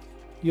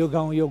यो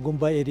गाउँ यो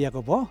गुम्बा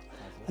एरियाको भयो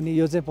अनि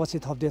यो चाहिँ पछि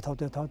थप्दै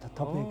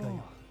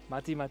गयो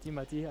माथि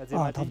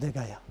अझै थप्दै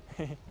गयो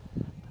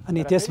अनि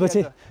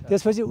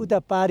त्यसपछि उता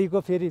पारीको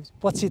फेरि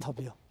पछि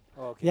थप्यो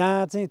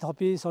यहाँ चाहिँ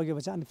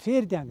थपिसकेपछि अनि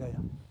फेरि त्यहाँ गयो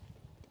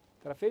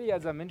तर फेरि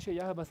आज मान्छे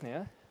यहाँ बस्ने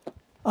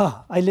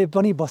अहिले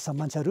पनि बस्छ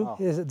मान्छेहरू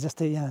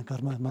जस्तै यहाँ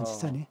घरमा मान्छे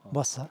छ नि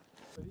बस्छ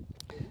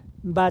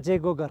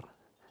बाजेको घर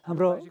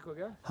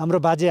हाम्रो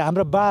बाजे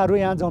हाम्रो बाहरू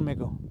यहाँ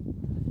जन्मेको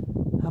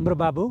हाम्रो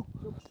बाबु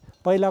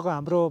पहिलाको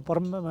हाम्रो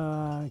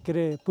के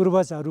अरे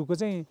पूर्वजहरूको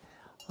चाहिँ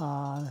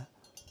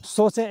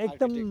सोच चाहिँ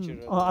एकदम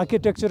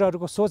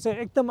आर्किटेक्चरहरूको सोच चाहिँ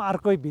एकदम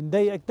अर्कै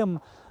भिन्दै एकदम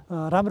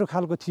राम्रो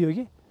खालको थियो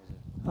कि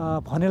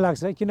भन्ने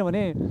लाग्छ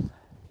किनभने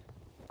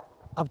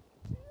अब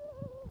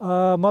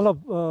मतलब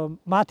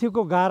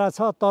माथिको गारा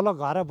छ तल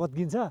घारा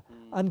बत्किन्छ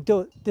अनि त्यो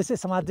त्यसै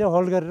समाज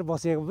होल्ड गरेर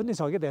बसेको पनि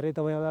छ कि धेरै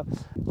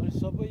तपाईँलाई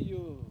सबै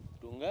यो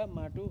ढुङ्गा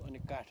माटो अनि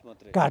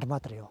काठ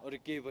मात्रै हो अरु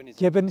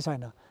केही पनि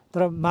छैन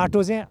तर माटो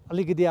चाहिँ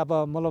अलिकति अब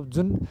मतलब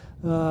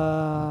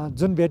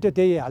जुन भेट्यो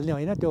त्यही हाल्ने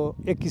होइन त्यो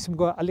एक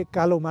किसिमको अलिक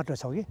कालो माटो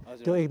छ कि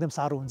त्यो एकदम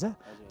साह्रो हुन्छ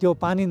त्यो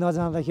पानी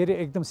नजाँदाखेरि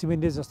एकदम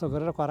सिमेन्टेड जस्तो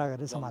गरेर कडा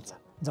गरेर समात्छ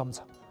जम्छ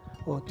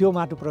हो त्यो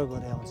माटो प्रयोग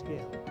गरेर आउँछ के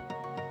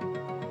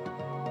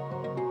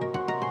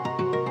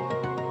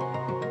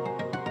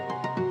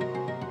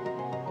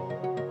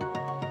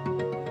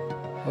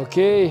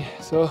Okay,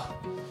 so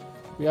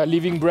we are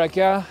leaving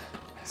Bhraka.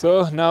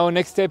 So now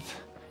next step,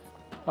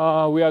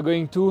 we are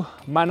going to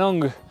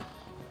Manang.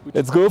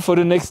 Let's go for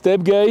the next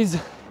step, guys.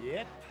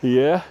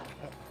 Yeah.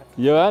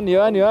 Johan.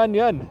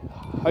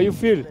 How you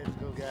feel? Let's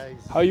go,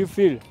 guys. How you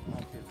feel?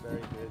 I feel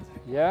very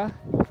good. Yeah?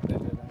 Better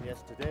than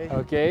yesterday.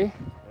 Okay.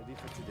 Ready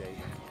for today.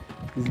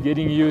 He's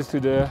getting used to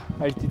the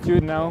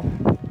altitude now.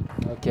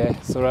 Okay,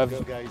 Saurav,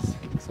 Go guys.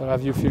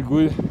 Saurav, you feel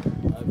good?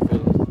 I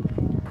feel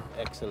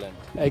excellent.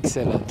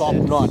 Excellent. Top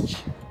notch.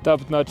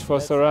 Top notch for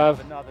Let's Saurav.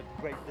 have another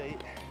great day.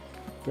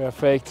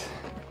 Perfect.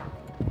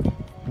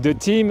 The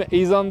team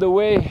is on the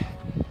way.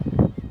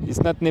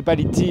 It's not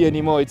Nepali tea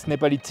anymore, it's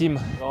Nepali team.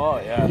 Oh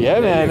yeah. Yeah,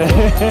 man.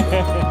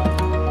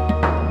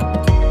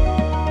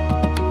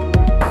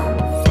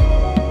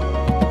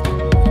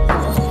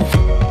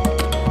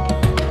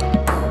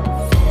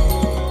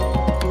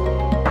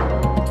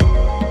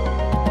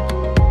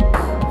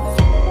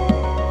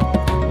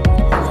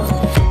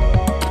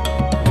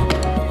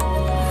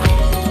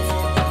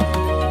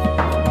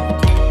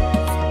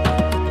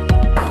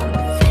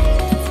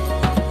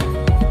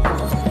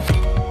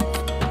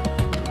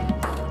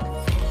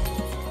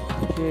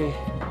 Okay,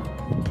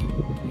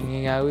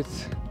 hanging out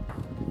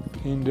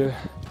in the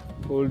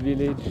old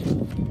village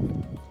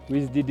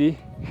with Didi.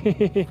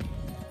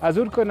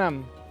 Azur ko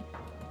naam?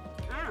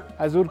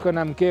 Azur ko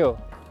naam ke ho?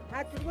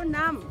 हजुरको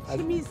नाम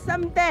Chhimi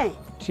समदे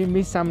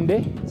Chimi Samde?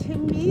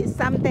 Chhimi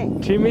समदे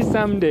Chimi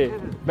Samde.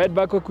 Bet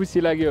bako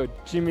kusi लाग्यो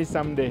Chimi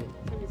Samde.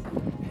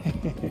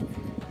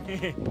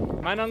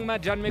 Manangma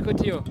जन्मेको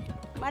थियो.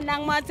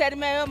 मनाङमा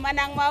जन्मेयो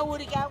मनाङमा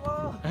हुर्क्याएको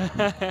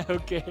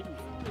Okay.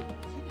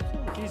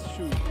 Kiss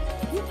shoe.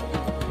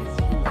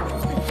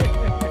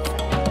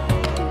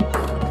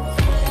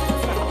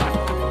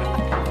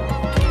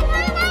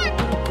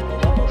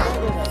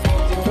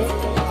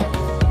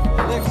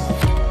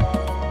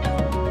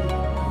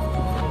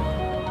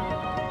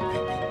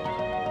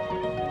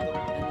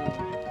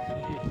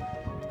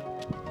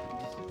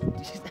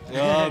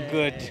 Oh,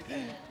 good.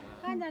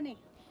 कहाँ जाने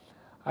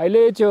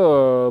अहिले त्यो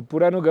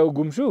पुरानो गाउँ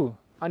घुम्छु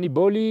अनि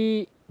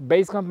भोलि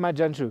बेस क्याम्पमा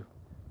जान्छु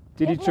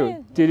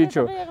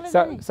तिलिचो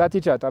साथी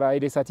छ तर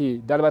अहिले साथी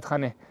दाल भात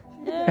खाने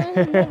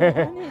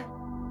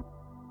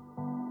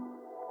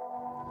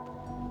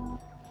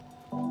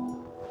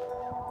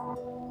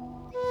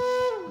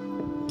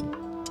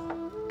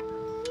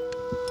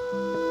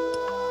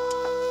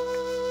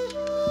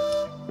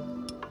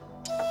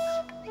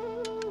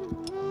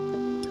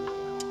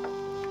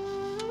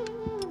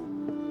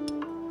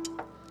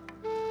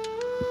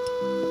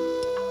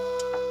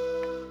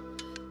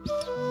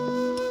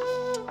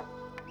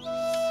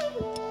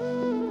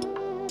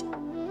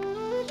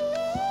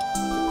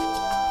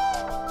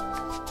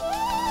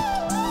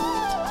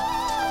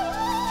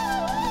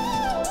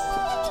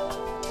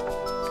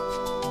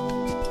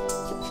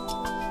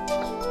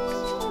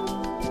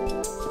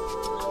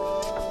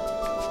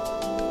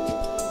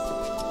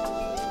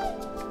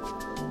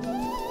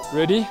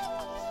Ready?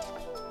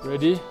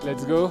 Ready?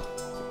 Let's go.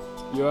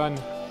 Johan,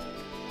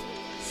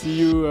 see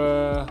you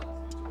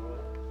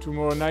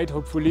tomorrow night,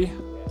 hopefully.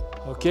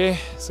 Okay,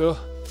 so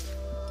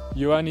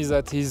Johan is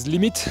at his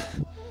limit.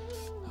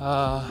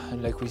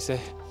 And like we say,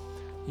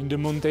 in the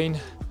mountain,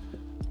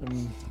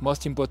 the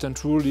most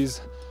important rule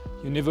is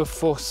you never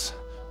force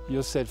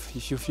yourself.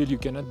 If you feel you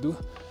cannot do,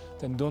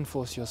 then don't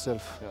force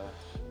yourself. Yeah.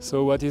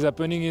 So what is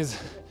happening is,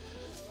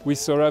 with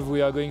Saurav,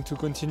 we are going to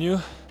continue.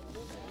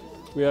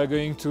 We are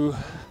going to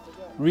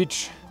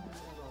reach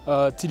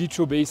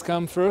TILICHO base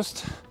camp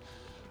first.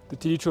 The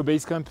TILICHO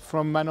base camp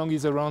from Manang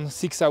is around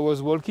 6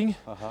 hours walking.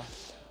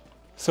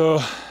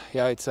 So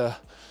yeah, it's a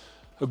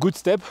good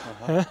step,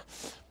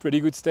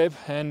 pretty good step.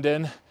 And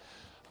then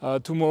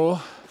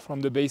tomorrow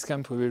from the base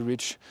camp we will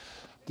reach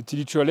the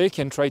TILICHO Lake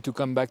and try to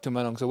come back to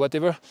Manang. So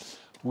whatever,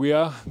 we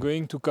are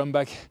going to come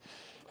back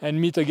and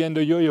meet again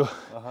the yo-yo.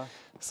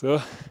 So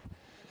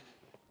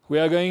we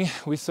are going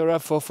with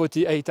Saurav for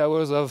 48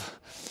 hours of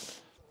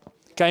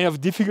kind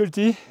of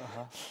difficulty.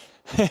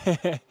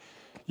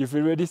 You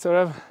feel ready,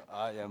 Saurav?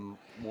 I am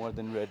more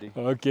than ready.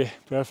 Okay,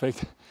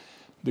 perfect.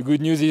 The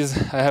good news is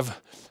I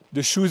have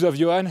the shoes of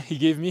Johan he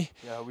gave me.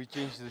 Yeah, we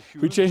changed the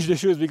shoes. We changed the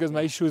shoes because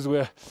my shoes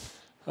were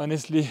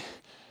honestly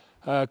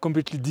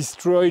completely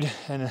destroyed,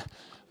 and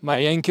my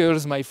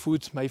ankles, my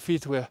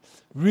feet were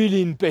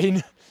really in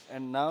pain.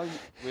 And now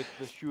with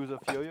the shoes of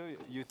Yo-Yo,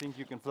 you think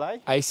you can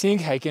fly? I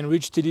think I can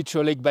reach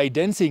TILICHO Lake by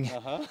dancing.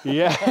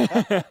 Yeah.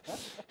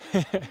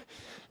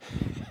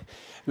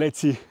 Let's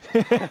see.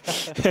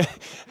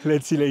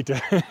 Let's see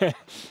later.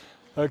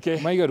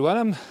 Okay. My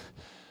God,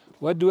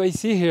 what do I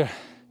see here?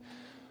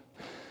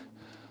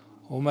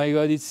 Oh my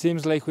God, it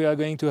seems like we are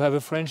going to have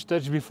a French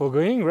touch before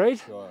going, right?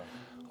 Sure.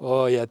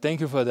 Oh yeah, thank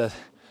you for that.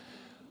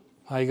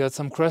 I got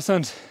some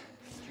croissant.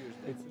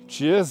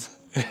 Cheers.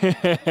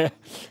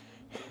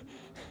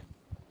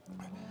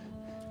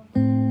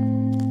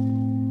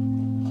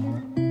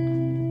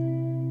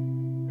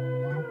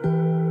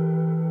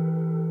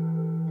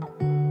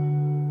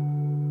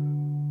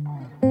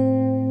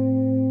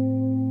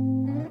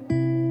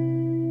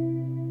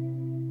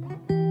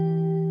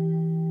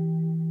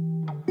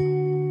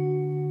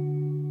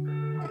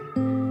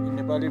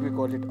 We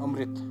call it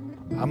Amrit.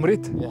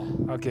 Amrit?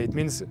 Yeah. Okay, it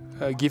means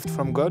a gift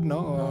from God, no?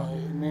 Or...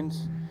 It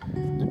means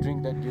the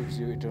drink that gives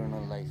you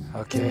eternal life.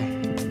 Okay.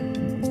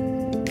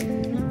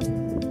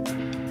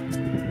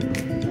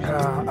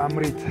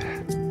 Amrit,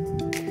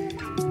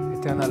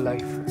 eternal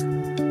life.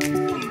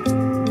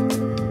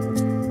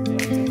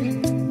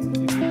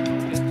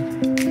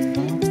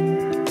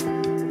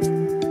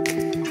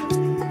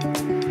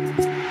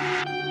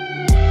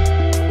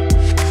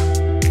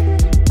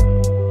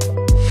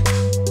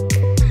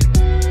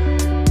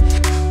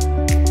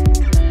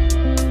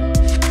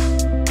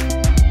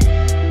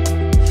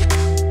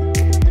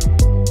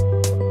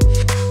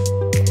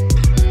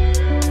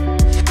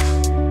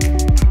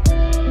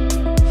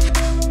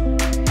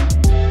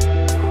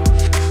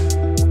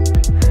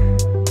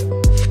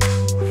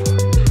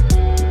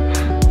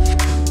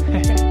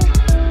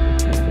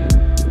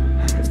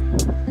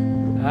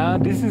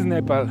 This is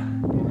Nepal,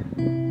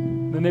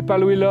 the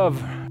Nepal we love.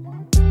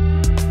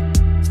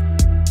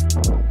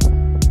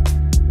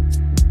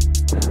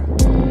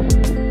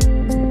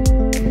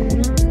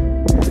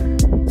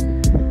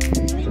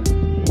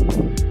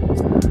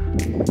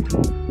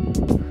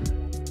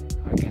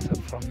 Okay, so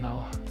from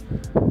now,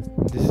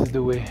 this is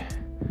the way,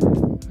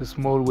 the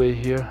small way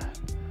here,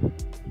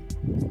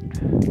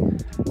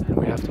 and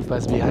we have to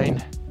pass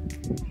behind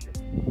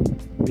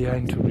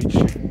to reach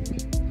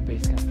the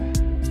base camp.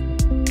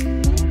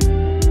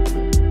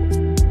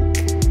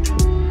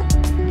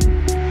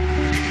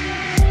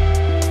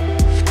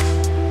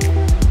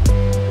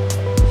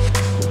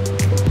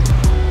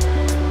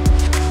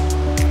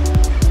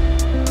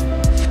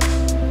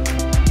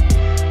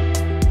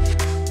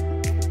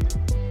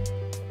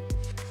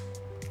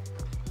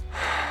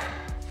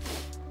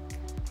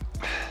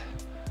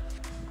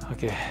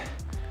 Okay,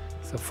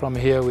 so from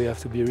here we have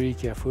to be really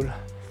careful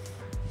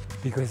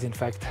because in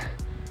fact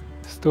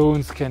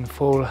stones can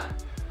fall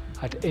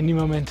at any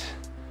moment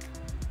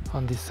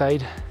on this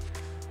side,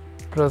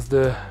 plus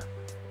the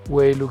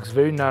way looks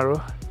very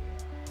narrow.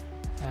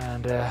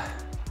 And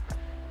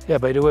yeah,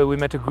 by the way, we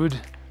met a good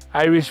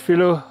Irish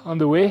fellow on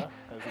the way.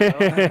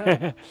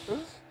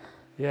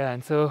 Yeah,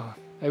 and so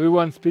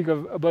everyone speaks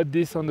about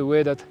this on the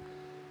way, that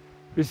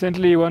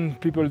recently one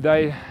people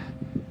died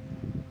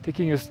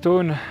taking a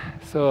stone.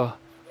 So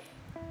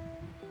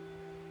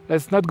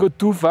let's not go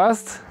too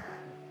fast.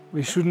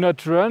 We should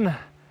not run,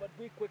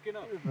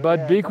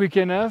 but be quick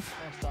enough,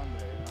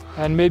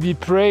 and maybe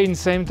pray in the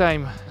same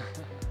time.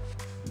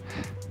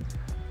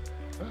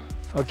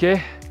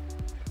 Okay?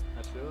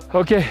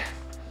 Okay.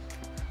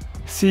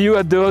 See you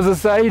at the other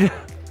side.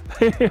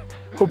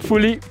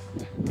 Hopefully.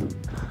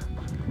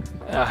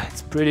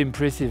 It's pretty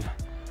impressive.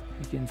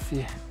 You can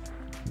see.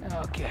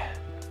 Okay.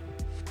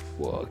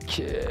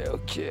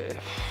 Okay.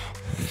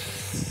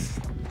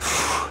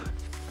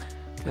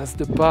 That's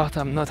the part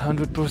I'm not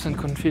 100%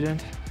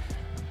 confident.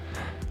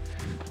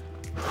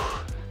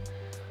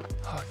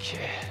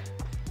 Okay.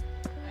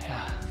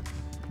 Yeah,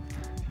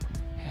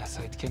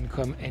 so it can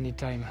come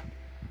anytime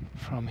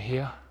from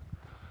here.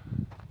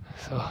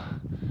 So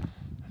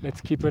let's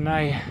keep an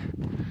eye.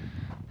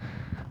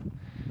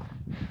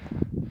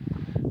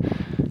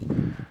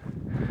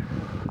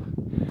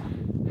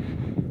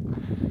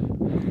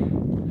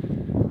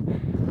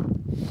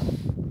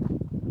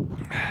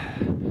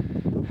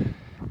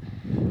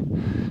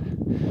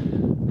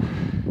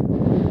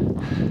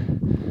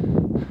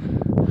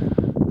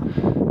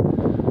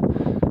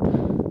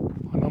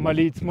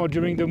 Normally it's more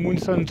during the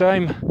monsoon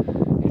time.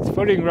 It's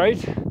falling,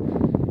 right?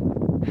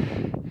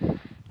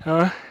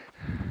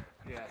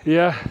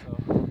 Yeah.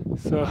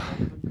 So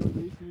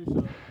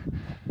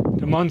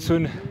the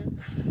monsoon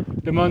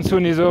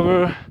is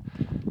over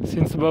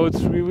since about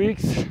 3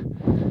 weeks.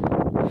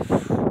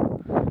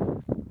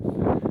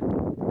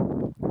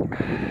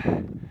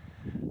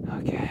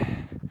 Okay.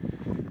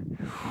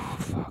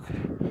 Fuck.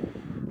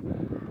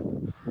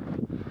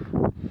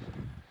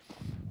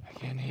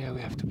 Again, here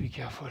we have to be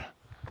careful.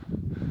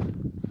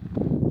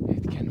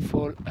 It can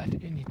fall at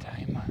any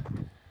time.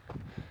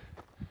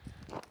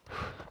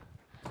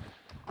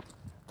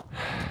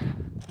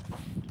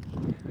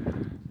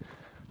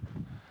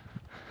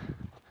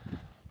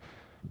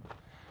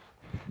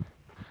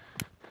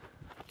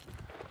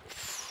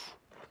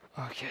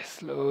 Okay,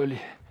 slowly.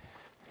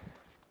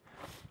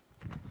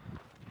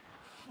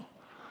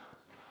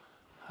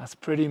 That's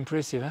pretty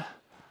impressive, huh?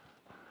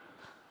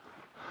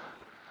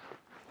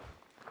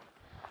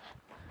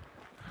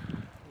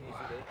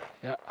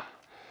 Yeah.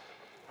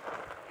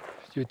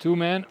 You too,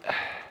 man.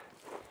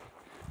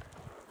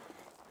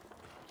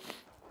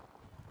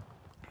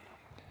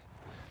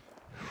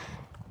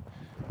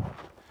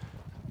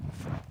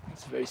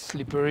 It's very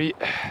slippery.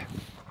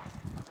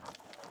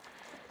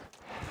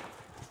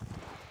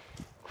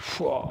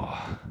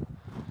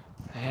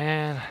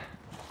 Man,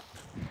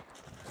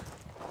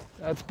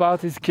 that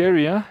part is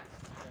scary, huh?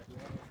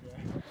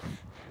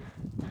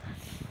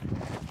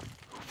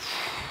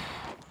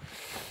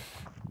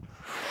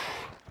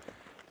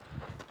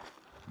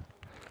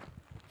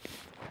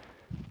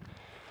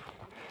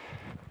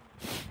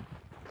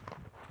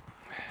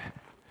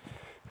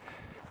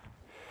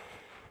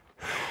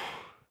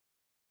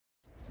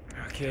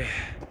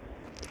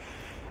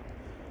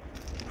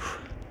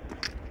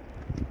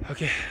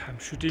 Okay, I'm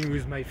shooting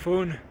with my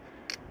phone.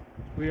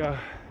 We are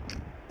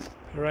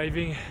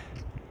arriving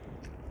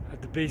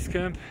at the base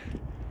camp,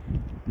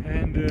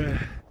 and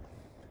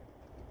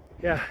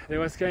yeah, there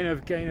was kind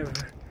of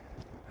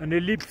an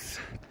ellipse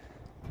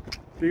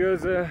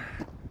because the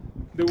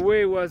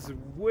way was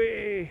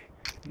way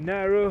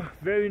narrow,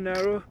 very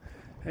narrow,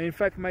 and in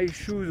fact my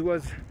shoes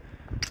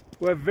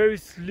were very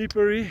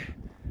slippery.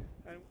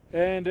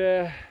 And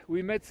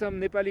we met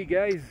some Nepali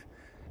guys,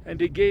 and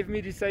they gave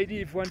me this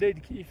idea: if one day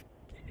if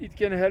it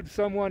can help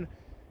someone,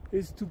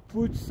 is to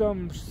put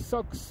some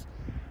socks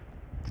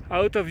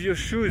out of your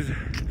shoes,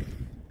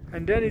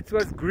 and then it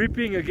was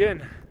gripping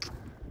again,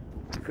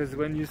 because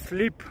when you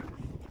slip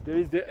there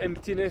is the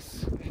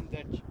emptiness,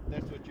 And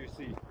that's what you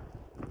see.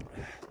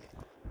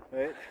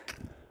 right?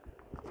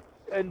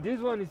 And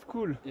this one is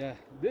cool. Yeah,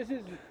 this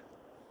is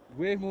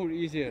way more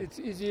easier. It's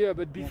easier,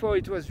 but before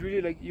it was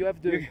really like you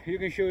have the You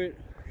can show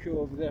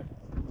over there.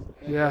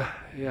 yeah.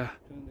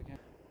 Turn the camera.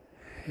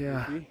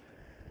 Yeah, See?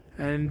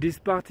 and this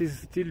part is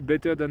still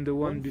better than the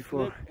one One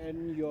before. slip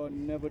and you're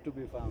never to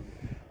be found.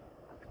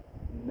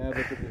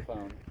 Never to be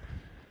found.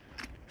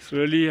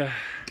 Slowly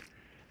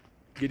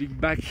getting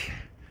back.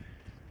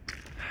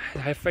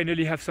 I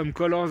finally have some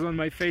colors on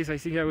my face. I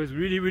think I was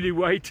really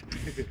white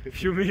a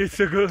few minutes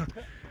ago.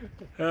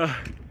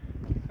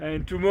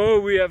 And tomorrow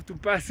we have to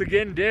pass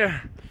again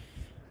there.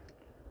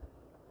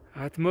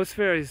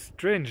 Atmosphere is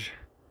strange,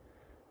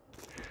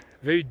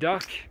 very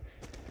dark,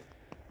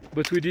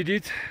 but we did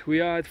it. We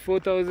are at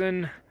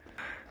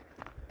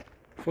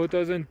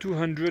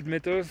 4,200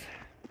 meters.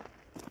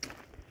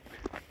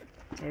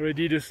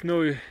 Already the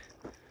snow is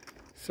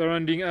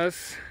surrounding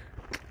us.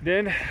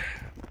 Then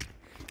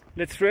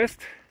let's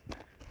rest,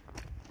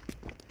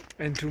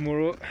 and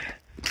tomorrow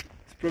is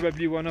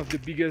probably one of the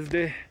biggest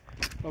days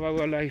of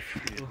our life.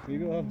 We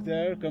go up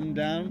there, come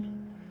down,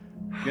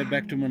 get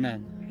back to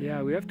Manang.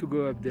 Yeah, we have to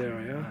go up there,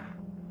 yeah.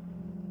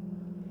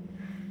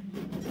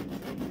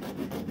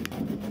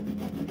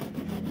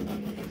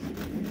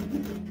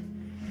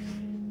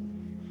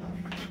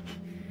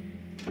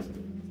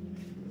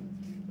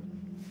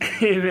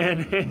 Hey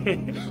man.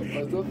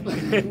 What's up?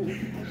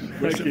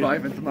 We're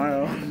surviving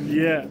tomorrow.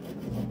 Yeah.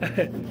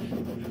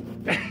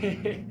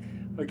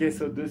 Okay,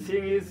 so the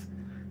thing is,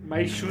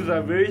 my shoes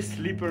are very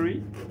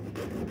slippery,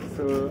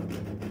 so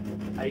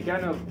I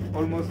kind of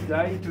almost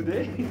died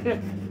today.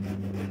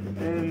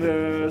 And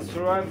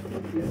Saurav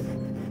is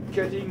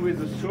cutting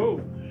with a saw,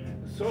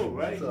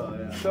 right?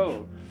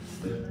 So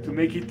to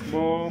make it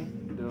more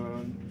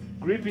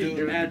grippy.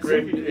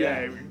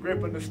 Yeah,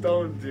 grip on the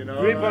stones, you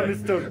know. Grip on the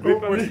stone.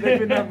 Grip on We're the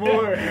slipping that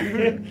more.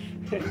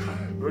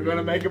 We're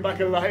gonna make it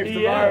back alive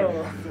tomorrow.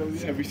 Yeah.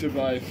 So we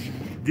survive.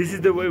 This is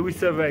the way we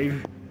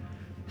survive.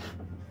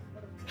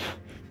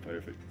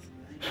 Perfect.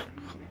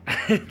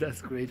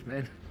 That's great,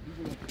 man.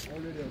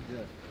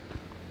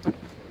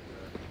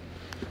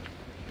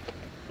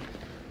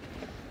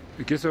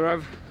 Okay,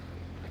 Saurav.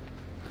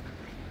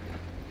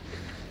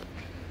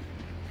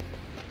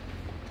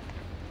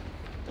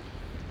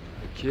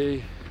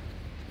 Okay.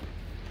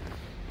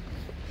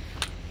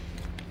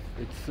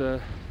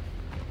 It's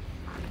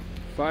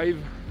 5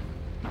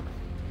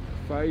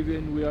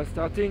 and we are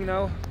starting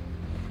now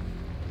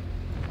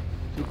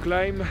to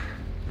climb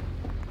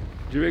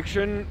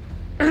direction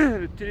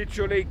the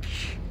TILICHO Lake.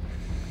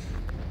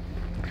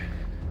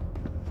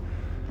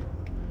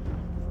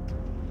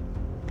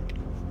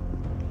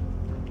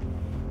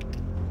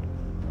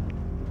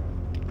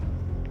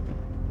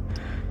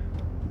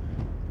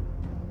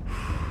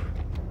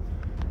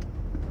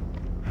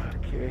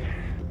 Okay,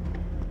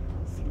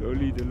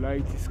 slowly the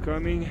light is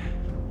coming.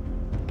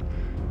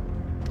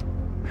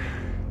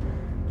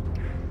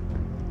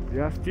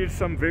 There are still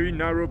some very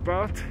narrow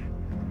parts,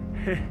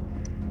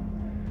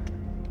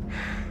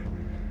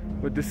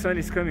 but the sun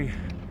is coming,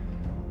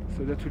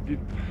 so that would be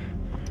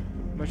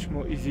much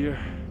more easier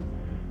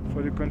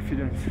for the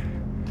confidence.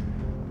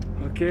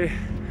 Okay.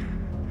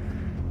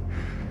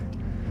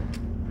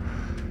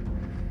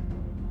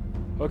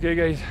 Okay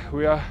guys,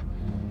 we are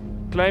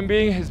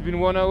climbing. It's been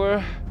 1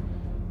 hour.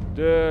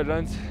 The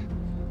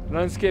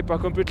landscape are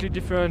completely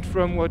different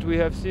from what we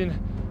have seen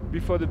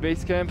before the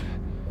base camp.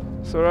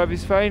 Saurav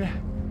is fine?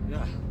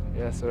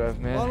 Yeah, Saurav,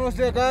 man. Almost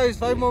there, guys.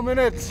 5 more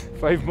minutes.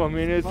 5 more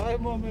minutes.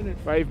 5 more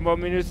minutes. 5 more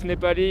minutes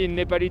Nepali. In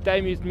Nepali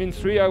time it means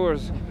 3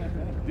 hours.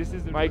 This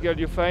is Michael,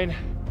 you fine?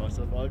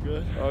 Also, all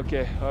good.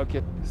 Okay,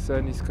 okay. The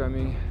sun is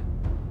coming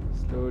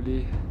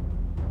slowly.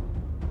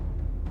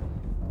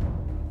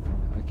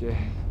 Okay,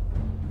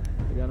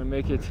 we're gonna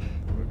make it.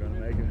 We're gonna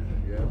make it.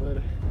 Yeah,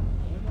 buddy.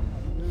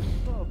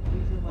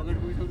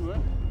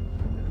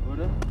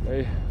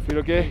 Hey, feel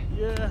okay?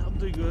 Yeah, I'm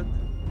doing good.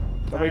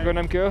 तपाईको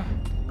नाम के हो?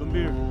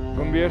 Gambir.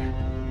 गम्भीर?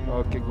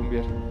 Okay,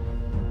 गम्भीर.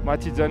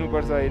 माथि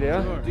जानुपर्छ अहिले,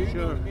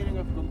 Sure. Meaning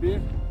of Gambir?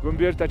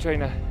 गम्भीर त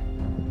छैन.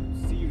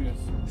 Serious.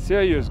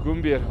 Serious,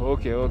 Gambhir.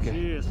 Okay, okay.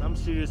 Serious. I'm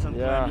serious. I'm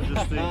Yeah. climbing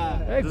this thing.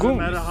 Hey, Doesn't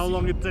matter how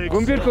long it takes.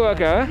 गम्भीरको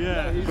आका?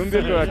 Yeah.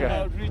 गम्भीरको आका.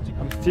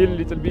 I'm still a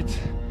little bit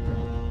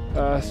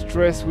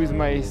stressed with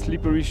my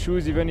slippery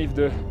shoes, even if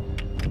the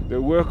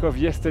work of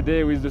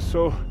yesterday with the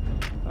saw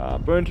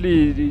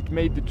apparently it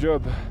made the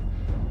job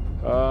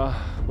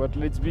but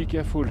let's be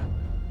careful,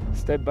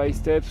 step by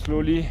step,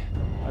 slowly.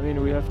 I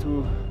mean, we have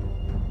to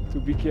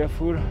be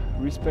careful,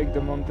 respect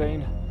the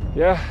mountain.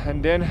 Yeah,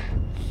 and then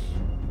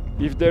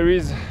if there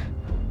is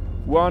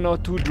 1 or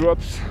 2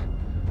 drops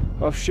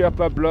of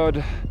Sherpa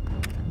blood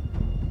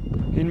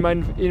in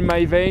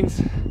my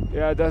veins,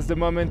 yeah, that's the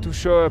moment to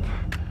show up.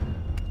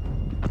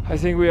 I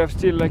think we have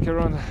still like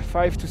around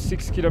 5 to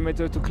 6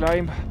 kilometers to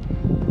climb.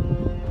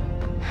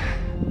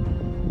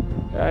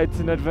 Yeah, it's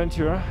an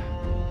adventure, huh?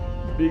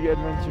 Big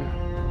adventure.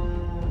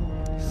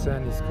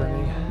 Sun is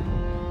coming.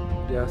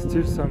 There are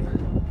still some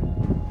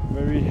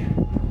very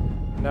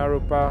narrow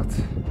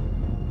parts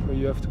where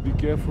you have to be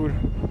careful,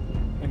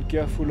 and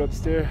careful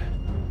upstairs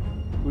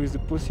with the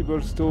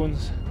possible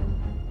stones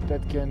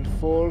that can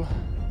fall.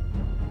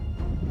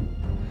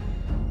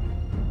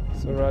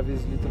 Saurav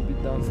is a little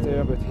bit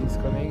downstairs, but he's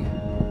coming.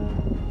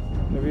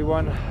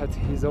 Everyone at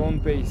his own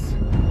pace.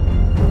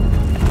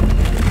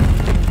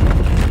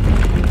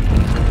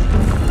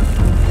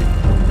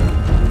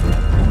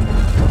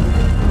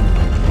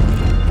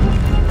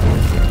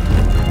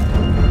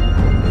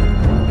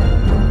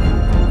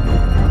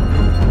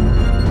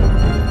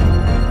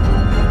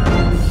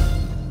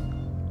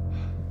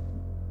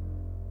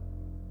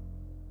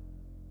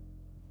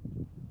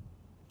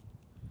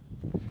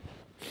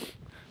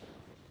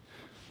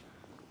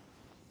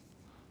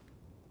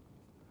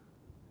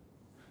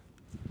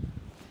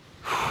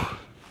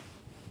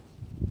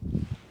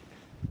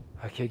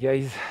 Okay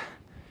guys,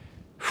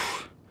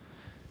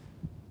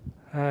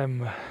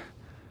 I'm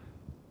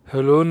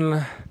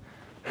alone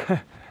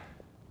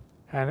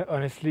and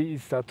honestly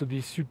it starts to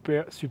be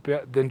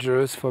super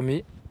dangerous for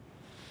me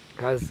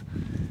because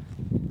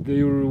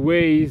the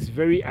way is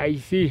very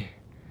icy.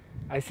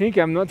 I think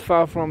I'm not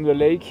far from the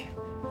lake.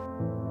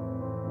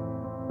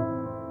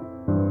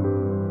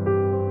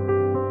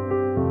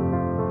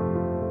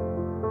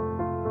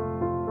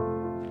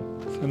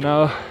 So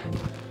now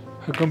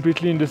I'm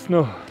completely in the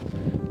snow.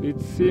 It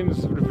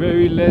seems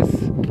very less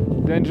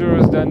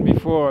dangerous than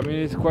before. I mean,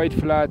 it's quite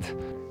flat.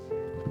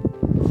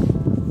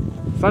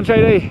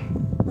 Sunshine day.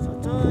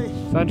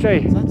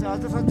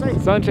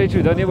 Sunshine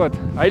छु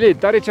धन्यवाद. अहिले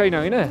टाढै छैन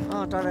हैन?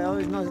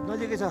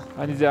 नजिकै छ.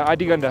 अनि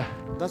आधी घण्टा.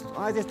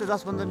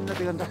 10-15 मिनेट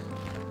 1 घण्टा.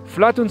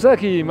 फ्ल्याट हुन्छ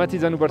कि माथि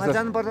जानुपर्छ?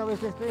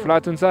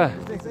 फ्ल्याट हुन्छ?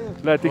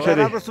 ल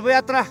तिक्षाले. शुभ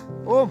यात्रा.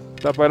 ओम.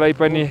 तपाईलाई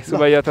पनि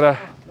शुभ यात्रा.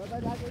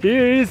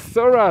 Here is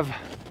Saurav.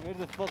 Where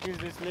the fuck is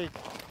this lake?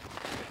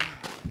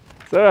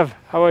 Saurav,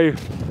 how are you?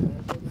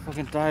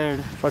 Fucking tired.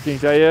 Fucking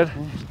tired?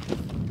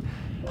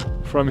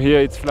 From here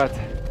it's flat.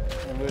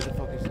 And where the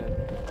fuck is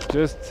that?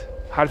 Just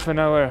half an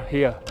hour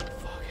here.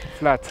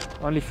 Flat,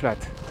 only flat.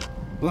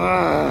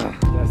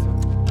 Yes.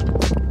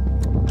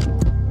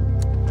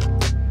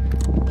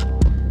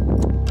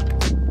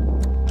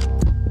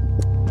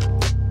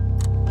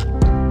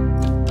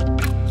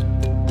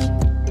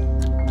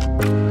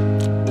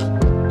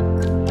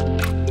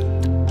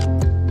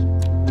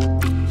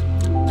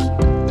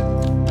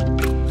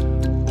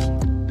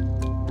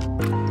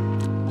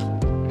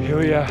 Here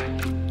we are,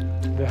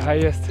 the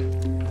highest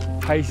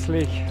ice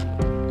lake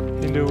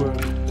in the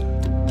world.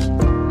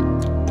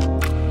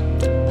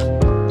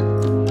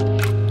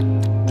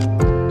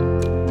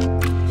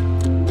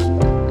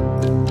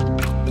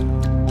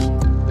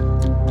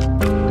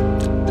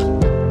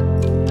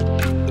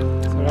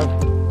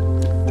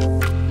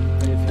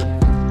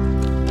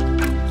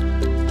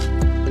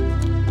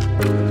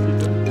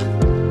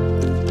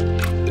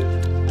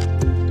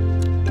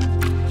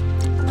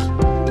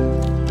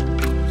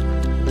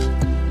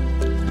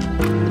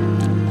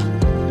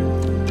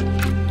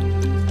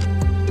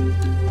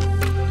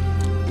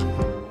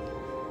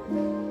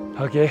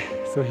 Okay,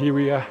 so here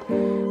we are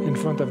in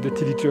front of the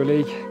TILICHO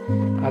Lake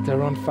at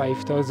around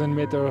 5,000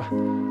 meters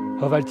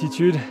of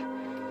altitude.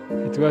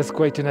 It was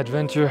quite an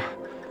adventure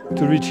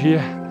to reach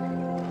here,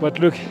 but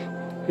look,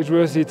 it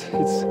was it.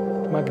 It's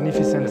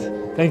magnificent.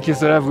 Thank you,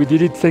 Saurav. We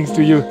did it thanks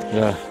to you.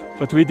 Yeah.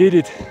 But we did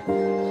it.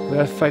 We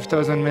are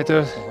 5,000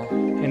 meters,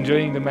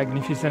 enjoying the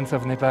magnificence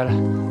of Nepal.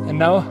 And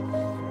now,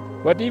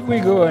 what if we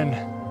go and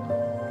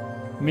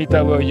meet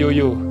our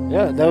yo-yo?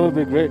 Yeah, that would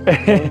be great.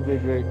 That would be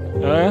great.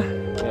 Huh?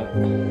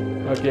 Yeah.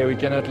 Okay, we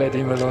cannot let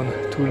him alone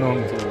too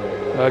long.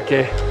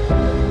 Okay.